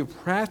Lord give you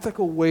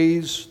practical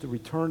ways to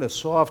return a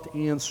soft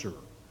answer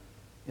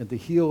and to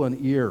heal an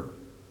ear.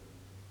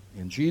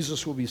 And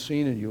Jesus will be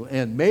seen in you.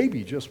 And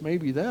maybe, just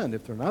maybe then,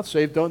 if they're not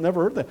saved,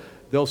 never heard that,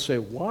 they'll say,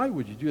 why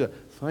would you do that?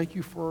 Thank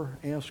you for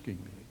asking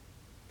me.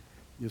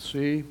 You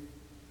see,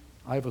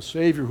 I have a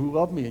Savior who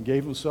loved me and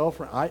gave himself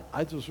for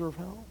I deserve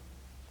hell,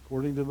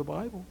 according to the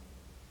Bible.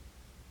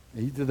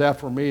 And he did that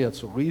for me.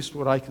 It's the least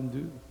what I can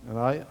do. And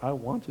I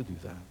want to do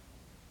that.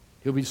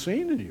 He'll be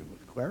seen in you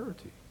with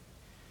clarity.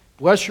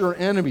 Bless your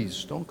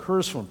enemies. Don't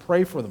curse them.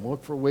 Pray for them.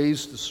 Look for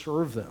ways to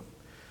serve them.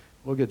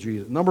 Look at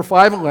Jesus. Number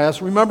 5 and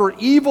last, remember,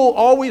 evil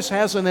always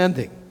has an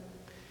ending.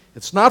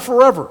 It's not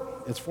forever.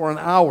 It's for an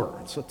hour.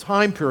 It's a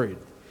time period.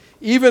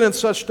 Even in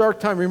such dark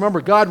time,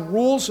 remember, God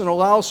rules and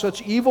allows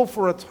such evil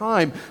for a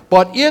time,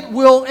 but it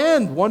will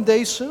end one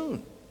day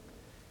soon.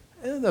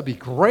 And that'd be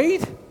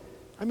great.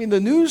 I mean,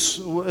 the news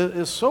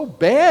is so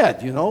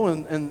bad,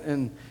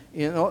 and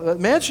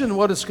imagine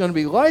what it's going to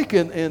be like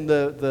in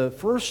the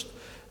first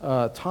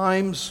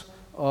times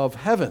of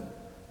heaven.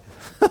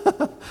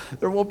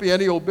 There won't be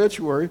any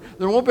obituary.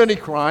 There won't be any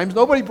crimes.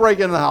 Nobody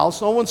breaking in the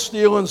house. No one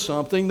stealing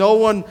something. No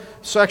one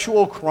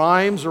sexual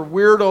crimes or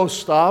weirdo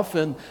stuff.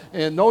 And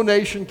no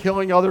nation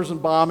killing others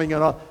and bombing.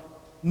 And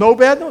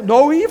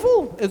no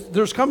evil.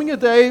 There's coming a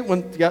day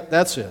when,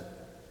 that's it.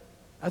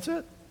 That's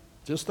it.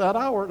 Just that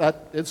hour.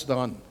 It's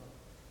done.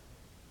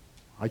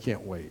 I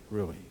can't wait,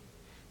 really.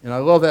 And I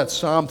love that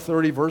Psalm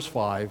 30, verse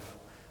 5.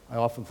 I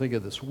often think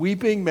of this.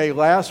 Weeping may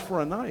last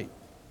for a night.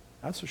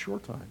 That's a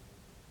short time.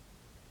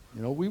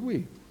 We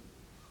weep.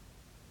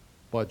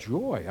 But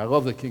joy, I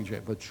love the King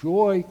James, but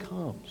joy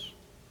comes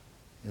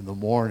in the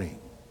morning.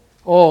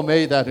 Oh,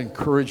 may that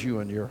encourage you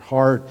in your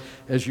heart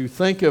as you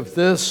think of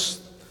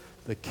this,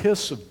 the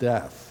kiss of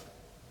death.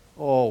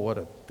 Oh, what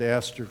a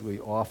dastardly,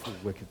 awful,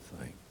 wicked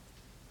thing.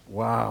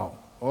 Wow.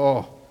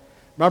 Oh,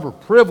 remember,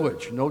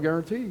 privilege, no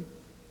guarantee.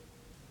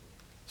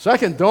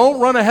 Second, don't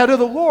run ahead of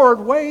the Lord,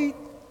 wait.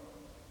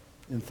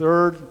 And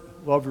third,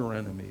 love your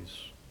enemies.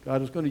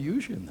 God is going to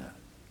use you in that.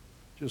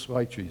 Just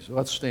like Jesus.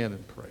 Let's stand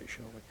and pray,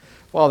 shall we?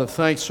 Father,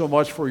 thanks so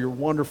much for your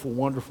wonderful,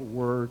 wonderful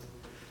word.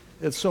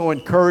 It so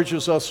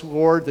encourages us,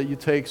 Lord, that you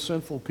take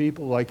sinful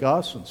people like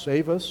us and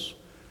save us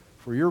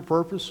for your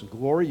purpose and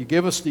glory. You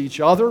give us to each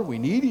other. We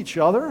need each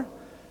other.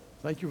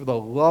 Thank you for the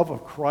love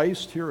of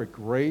Christ here at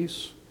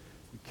Grace.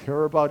 We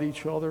care about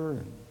each other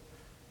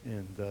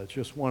and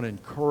just want to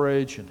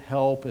encourage and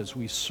help as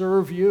we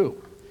serve you,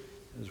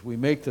 as we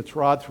make the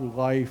trot through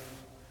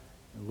life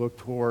and look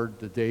toward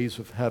the days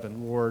of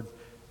heaven, Lord.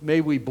 May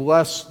we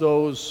bless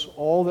those,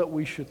 all that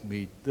we should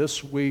meet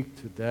this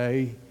week,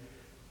 today.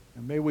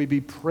 And may we be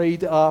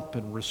prayed up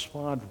and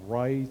respond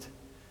right.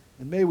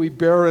 And may we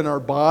bear in our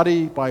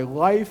body, by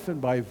life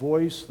and by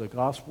voice, the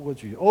gospel of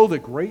Jesus. Oh, the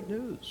great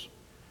news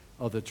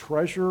of the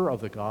treasure of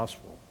the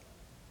gospel.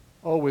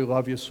 Oh, we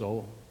love you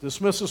so.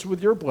 Dismiss us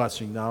with your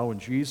blessing now in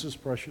Jesus'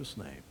 precious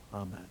name.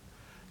 Amen.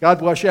 God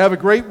bless you. Have a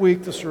great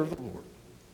week to serve the Lord.